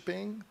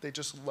worshiping. They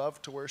just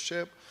love to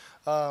worship.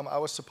 I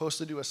was supposed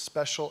to do a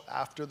special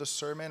after the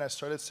sermon. I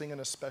started singing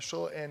a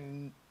special,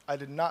 and I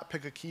did not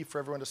pick a key for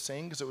everyone to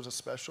sing because it was a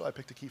special. I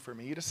picked a key for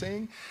me to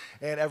sing,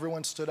 and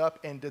everyone stood up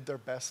and did their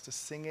best to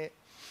sing it.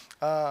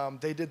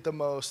 They did the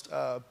most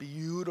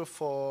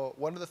beautiful.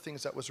 One of the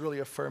things that was really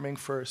affirming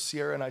for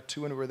Sierra and I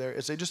too when we were there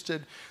is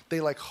they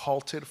like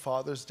halted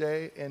Father's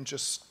Day and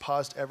just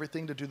paused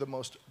everything to do the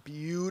most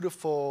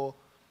beautiful.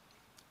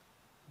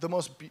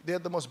 They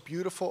had the most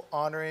beautiful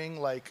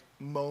honoring like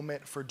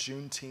moment for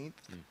Juneteenth.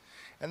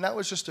 And that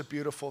was just a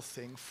beautiful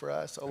thing for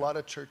us. A lot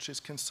of churches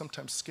can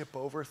sometimes skip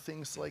over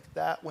things like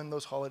that when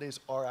those holidays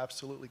are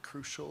absolutely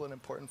crucial and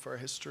important for our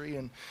history.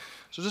 And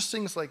so just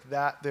things like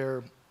that,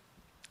 they're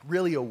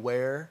really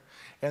aware.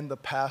 And the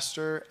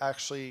pastor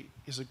actually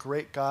is a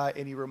great guy,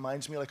 and he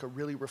reminds me like a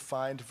really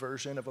refined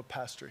version of a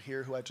pastor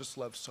here who I just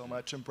love so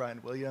much, and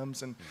Brian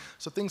Williams. And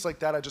so things like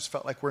that, I just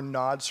felt like were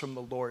nods from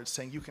the Lord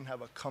saying you can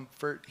have a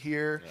comfort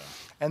here. Yeah.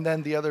 And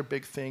then the other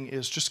big thing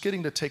is just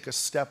getting to take a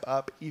step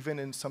up, even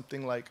in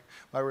something like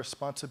my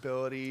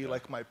responsibility,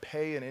 like my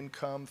pay and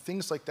income.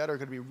 Things like that are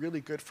going to be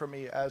really good for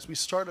me as we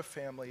start a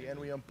family and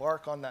we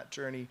embark on that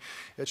journey.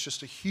 It's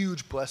just a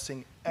huge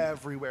blessing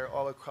everywhere,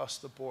 all across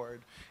the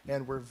board.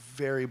 And we're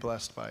very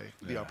blessed by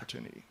the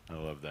opportunity. I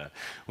love that.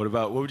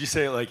 What would you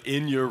say, like,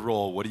 in your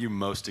role, what are you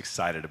most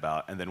excited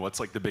about? And then what's,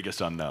 like, the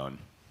biggest unknown?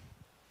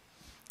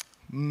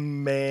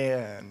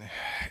 Man,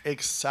 I'm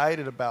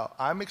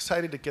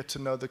excited to get to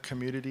know the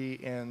community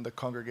and the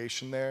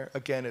congregation there.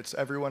 Again, it's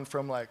everyone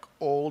from, like,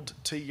 old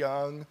to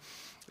young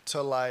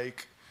to,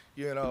 like,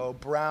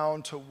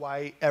 brown to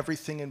white,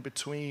 everything in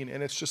between.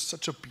 And it's just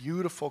such a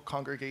beautiful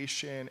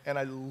congregation. And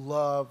I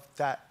love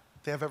that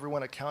they have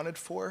everyone accounted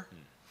for.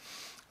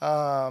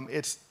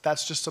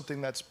 That's just something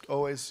that's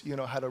always,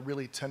 had a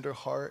really tender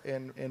heart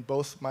in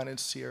both mine and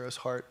Sierra's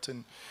heart.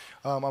 And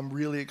I'm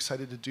really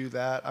excited to do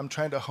that. I'm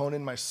trying to hone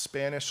in my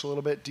Spanish a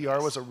little bit.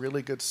 DR was a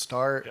really good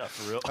start. Yeah,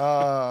 for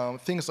real.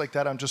 Things like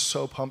that I'm just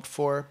so pumped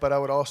for. But I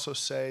would also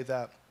say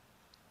that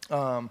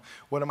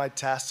one of my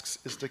tasks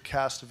is to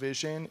cast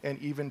vision and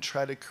even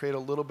try to create a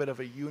little bit of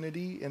a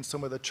unity in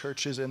some of the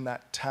churches in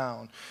that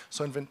town.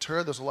 So in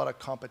Ventura, there's a lot of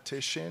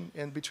competition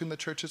in between the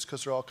churches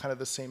because they're all kind of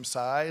the same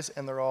size,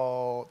 and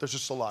there's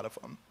just a lot of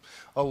them.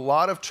 A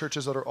lot of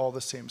churches that are all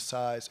the same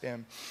size.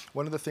 And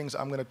one of the things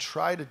I'm going to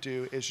try to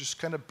do is just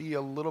kind of be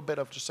a little bit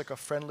of just like a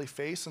friendly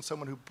face and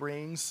someone who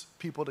brings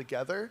people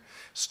together,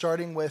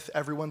 starting with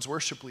everyone's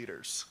worship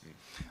leaders.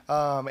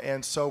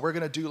 And so we're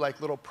going to do like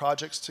little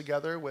projects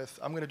together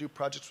I'm going to do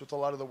projects with a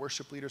lot of the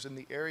worship leaders in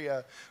the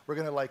area. We're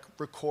going to like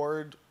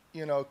record,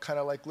 kind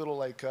of like little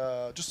like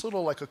just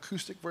little like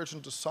acoustic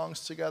versions of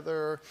songs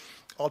together.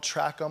 I'll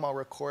track them, I'll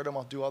record them,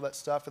 I'll do all that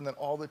stuff, and then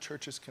all the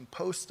churches can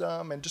post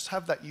them, and just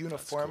have that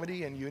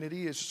uniformity and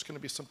unity is just going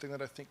to be something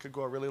that I think could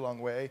go a really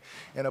long way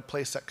in a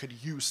place that could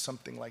use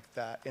something like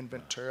that in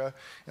Ventura.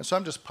 And so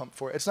I'm just pumped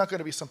for it. It's not going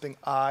to be something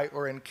I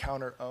or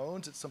Encounter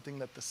owns. It's something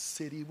that the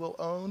city will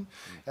own,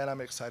 and I'm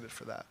excited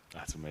for that.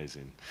 That's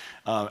amazing.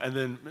 And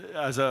then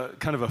as a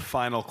kind of a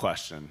final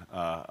question,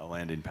 a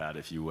landing pad,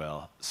 if you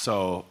will.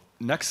 So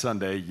next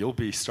Sunday, you'll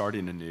be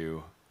starting a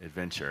new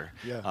adventure,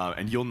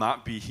 and you'll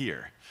not be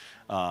here.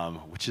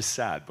 Which is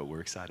sad, but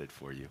we're excited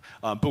for you.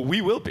 But we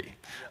will be.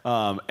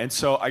 And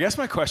so I guess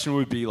my question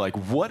would be like,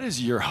 what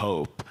is your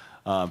hope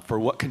for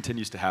what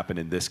continues to happen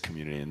in this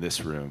community, in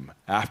this room,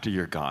 after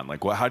you're gone?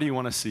 Like, how do you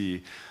want to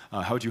see,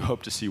 how would you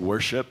hope to see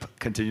worship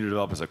continue to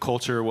develop as a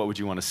culture? What would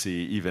you want to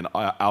see even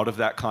out of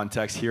that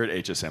context here at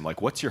HSM?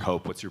 Like, what's your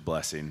hope? What's your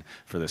blessing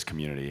for this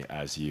community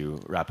as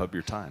you wrap up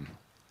your time?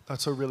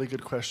 That's a really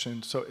good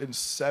question. So in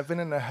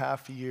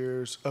 7.5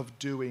 years of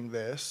doing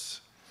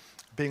this,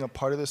 being a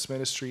part of this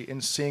ministry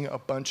and seeing a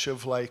bunch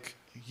of like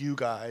you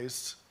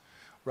guys,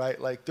 right?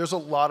 Like there's a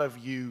lot of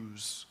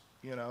yous,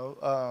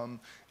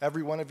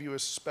 every one of you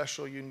is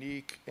special,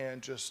 unique,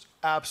 and just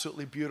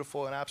absolutely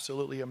beautiful and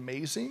absolutely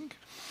amazing.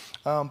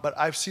 But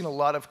I've seen a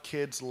lot of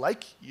kids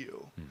like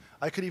you.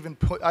 I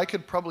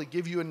could probably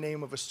give you a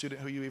name of a student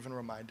who you even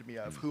remind me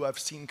of, who I've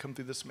seen come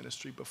through this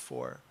ministry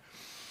before.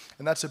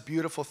 And that's a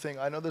beautiful thing.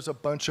 I know there's a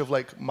bunch of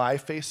like my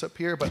face up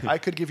here, but I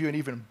could give you an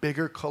even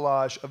bigger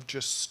collage of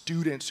just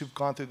students who've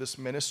gone through this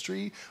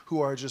ministry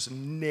who are just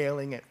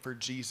nailing it for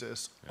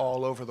Jesus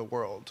all over the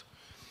world.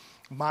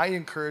 My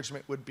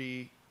encouragement would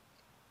be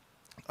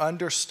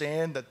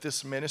understand that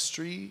this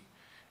ministry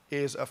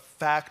is a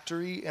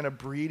factory and a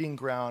breeding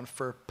ground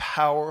for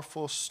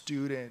powerful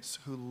students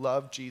who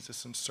love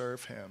Jesus and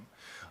serve him.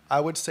 I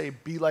would say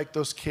be like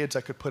those kids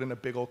I could put in a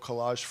big old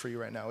collage for you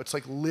right now. It's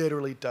like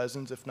literally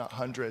dozens, if not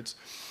hundreds.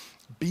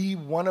 Be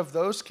one of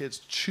those kids.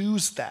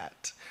 Choose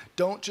that.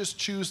 Don't just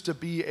choose to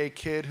be a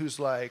kid who's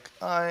like,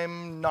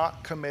 I'm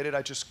not committed,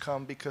 I just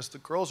come because the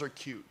girls are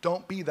cute.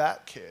 Don't be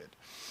that kid.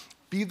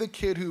 Be the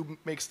kid who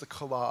makes the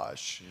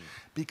collage.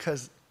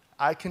 Because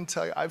I can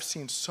tell you, I've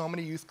seen so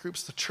many youth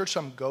groups. The church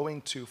I'm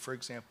going to, for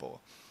example,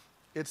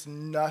 it's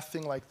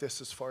nothing like this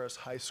as far as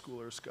high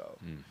schoolers go.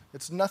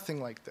 It's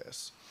nothing like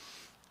this.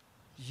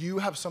 You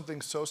have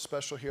something so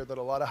special here that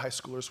a lot of high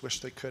schoolers wish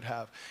they could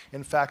have.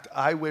 In fact,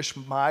 I wish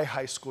my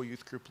high school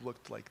youth group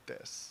looked like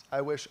this. I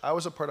wish I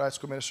was a part of high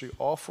school ministry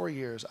all 4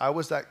 years. I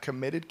was that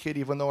committed kid,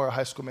 even though our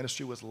high school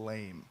ministry was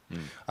lame.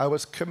 I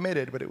was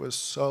committed, but it was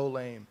so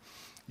lame.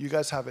 You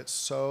guys have it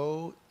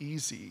so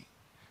easy.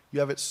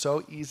 You have it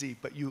so easy,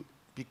 but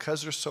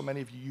because there's so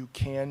many of you, you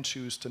can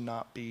choose to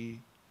not be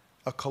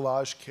a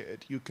collage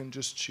kid. You can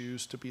just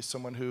choose to be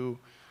someone who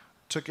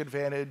took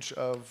advantage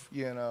of,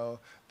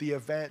 the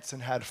events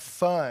and had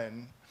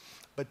fun,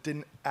 but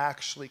didn't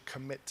actually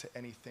commit to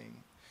anything.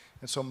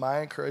 And so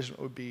my encouragement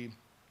would be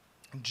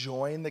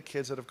join the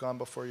kids that have gone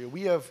before you.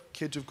 We have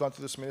kids who've gone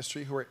through this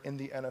ministry who are in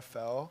the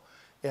NFL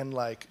and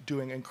like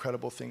doing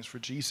incredible things for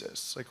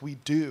Jesus. Like we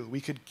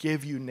could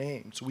give you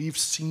names. We've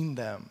seen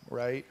them,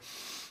 right?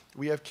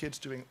 We have kids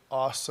doing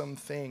awesome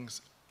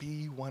things.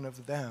 Be one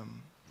of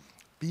them.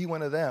 Be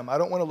one of them. I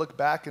don't want to look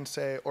back and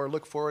say, or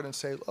look forward and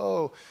say,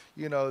 oh,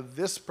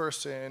 this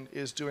person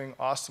is doing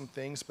awesome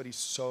things, but he's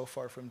so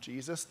far from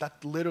Jesus.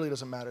 That literally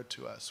doesn't matter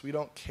to us. We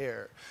don't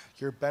care.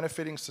 You're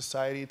benefiting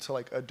society to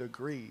like a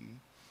degree,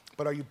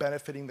 but are you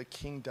benefiting the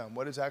kingdom?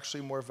 What is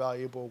actually more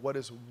valuable? What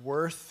is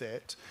worth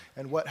it?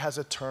 And what has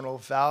eternal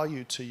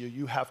value to you?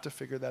 You have to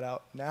figure that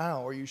out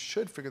now, or you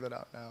should figure that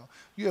out now.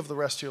 You have the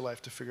rest of your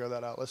life to figure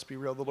that out. Let's be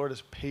real. The Lord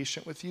is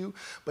patient with you,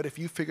 but if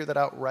you figure that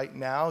out right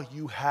now,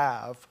 you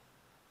have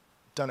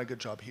done a good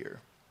job here.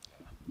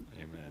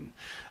 Amen.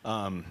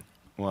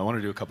 Well, I want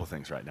to do a couple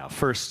things right now.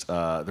 First,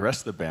 the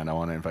rest of the band, I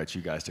want to invite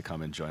you guys to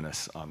come and join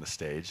us on the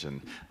stage and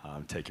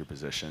take your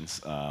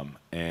positions.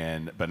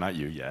 But not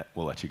you yet.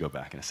 We'll let you go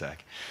back in a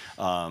sec.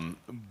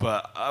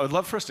 But I would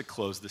love for us to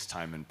close this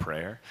time in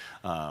prayer.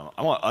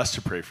 I want us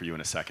to pray for you in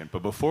a second.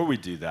 But before we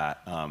do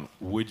that,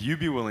 would you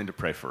be willing to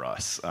pray for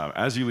us?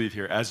 As you leave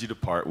here, as you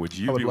depart, would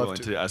you be willing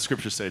to, as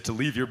Scripture say, to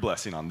leave your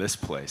blessing on this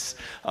place?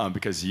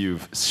 Because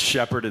you've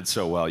shepherded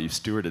so well, you've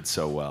stewarded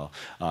so well,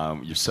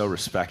 you're so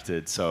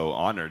respected, so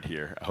honored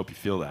here. I hope you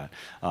feel that.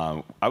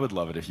 I would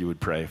love it if you would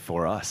pray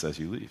for us as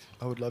you leave.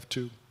 I would love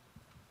to.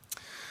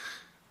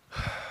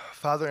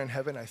 Father in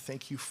heaven, I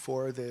thank you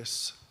for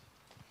this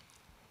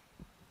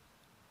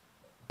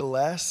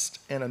blessed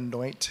and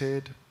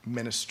anointed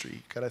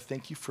ministry. God, I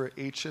thank you for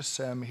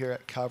HSM here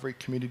at Calvary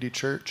Community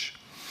Church.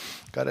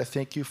 God, I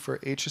thank you for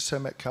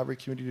HSM at Calvary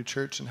Community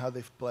Church and how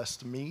they've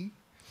blessed me.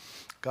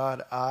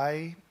 God,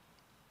 I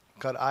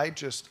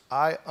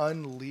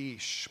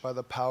unleash by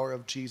the power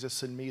of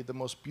Jesus in me the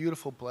most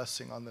beautiful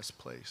blessing on this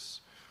place.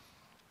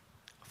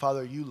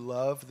 Father, you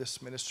love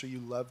this ministry. You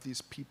love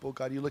these people.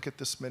 God, you look at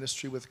this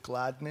ministry with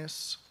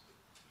gladness.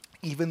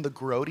 Even the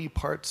grody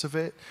parts of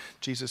it,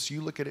 Jesus, you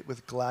look at it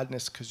with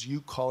gladness because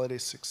you call it a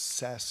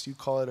success. You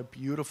call it a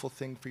beautiful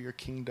thing for your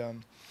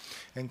kingdom.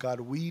 And God,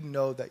 we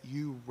know that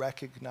you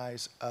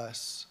recognize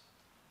us.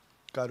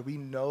 God, we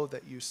know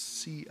that you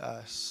see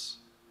us.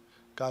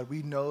 God,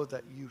 we know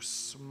that you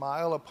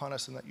smile upon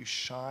us and that you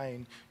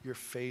shine your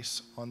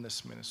face on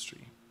this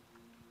ministry.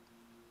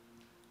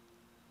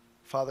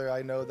 Father,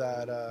 I know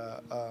that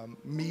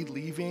me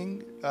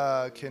leaving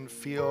can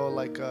feel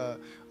like,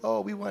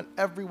 we want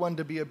everyone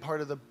to be a part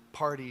of the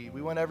party.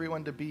 We want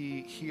everyone to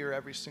be here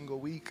every single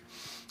week.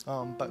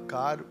 But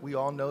God, we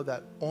all know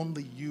that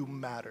only you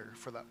matter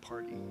for that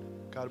party.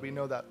 God, we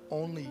know that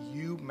only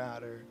you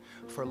matter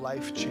for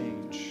life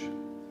change.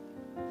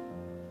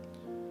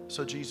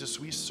 So Jesus,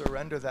 we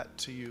surrender that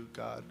to you,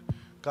 God.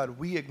 God,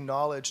 we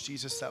acknowledge,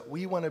 Jesus, that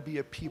we want to be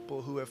a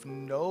people who, if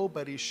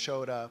nobody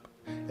showed up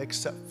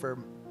except for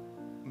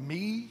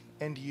me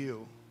and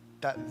you,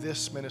 that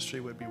this ministry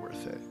would be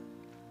worth it.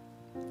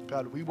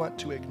 God, we want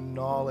to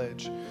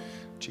acknowledge,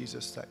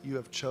 Jesus, that you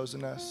have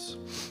chosen us,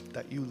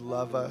 that you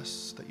love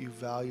us, that you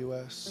value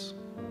us.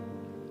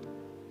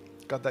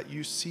 God, that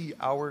you see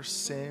our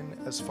sin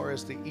as far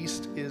as the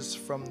east is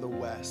from the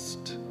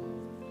west.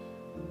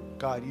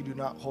 God, you do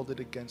not hold it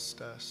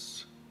against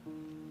us.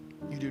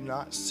 You do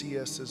not see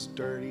us as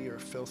dirty or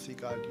filthy,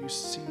 God. You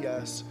see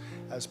us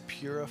as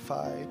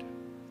purified.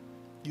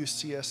 You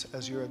see us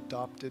as your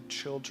adopted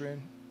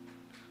children.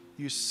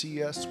 You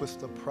see us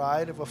with the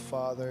pride of a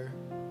father.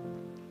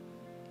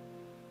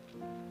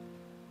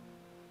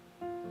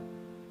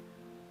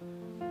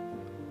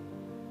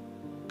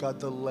 God,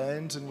 the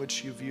lens in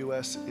which you view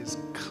us is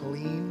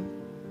clean.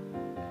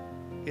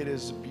 It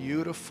is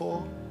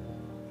beautiful.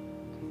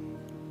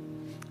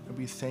 And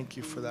we thank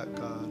you for that,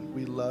 God.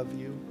 We love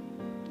you.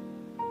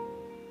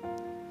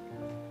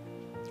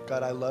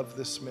 God, I love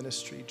this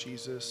ministry,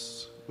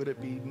 Jesus. Would it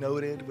be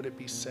noted? Would it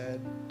be said?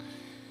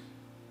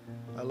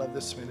 I love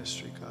this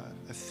ministry, God.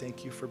 I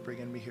thank you for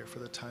bringing me here for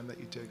the time that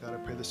you did. God, I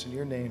pray this in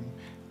your name.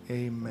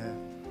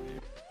 Amen.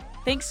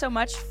 Thanks so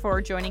much for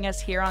joining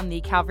us here on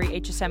the Calvary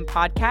HSM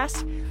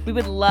podcast. We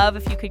would love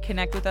if you could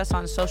connect with us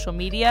on social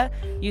media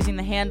using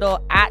the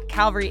handle at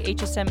Calvary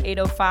HSM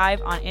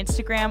 805 on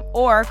Instagram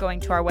or going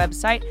to our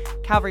website,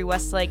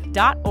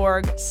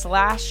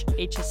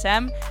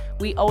 calvarywestlake.org/HSM.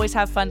 We always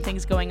have fun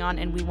things going on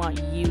and we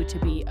want you to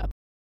be a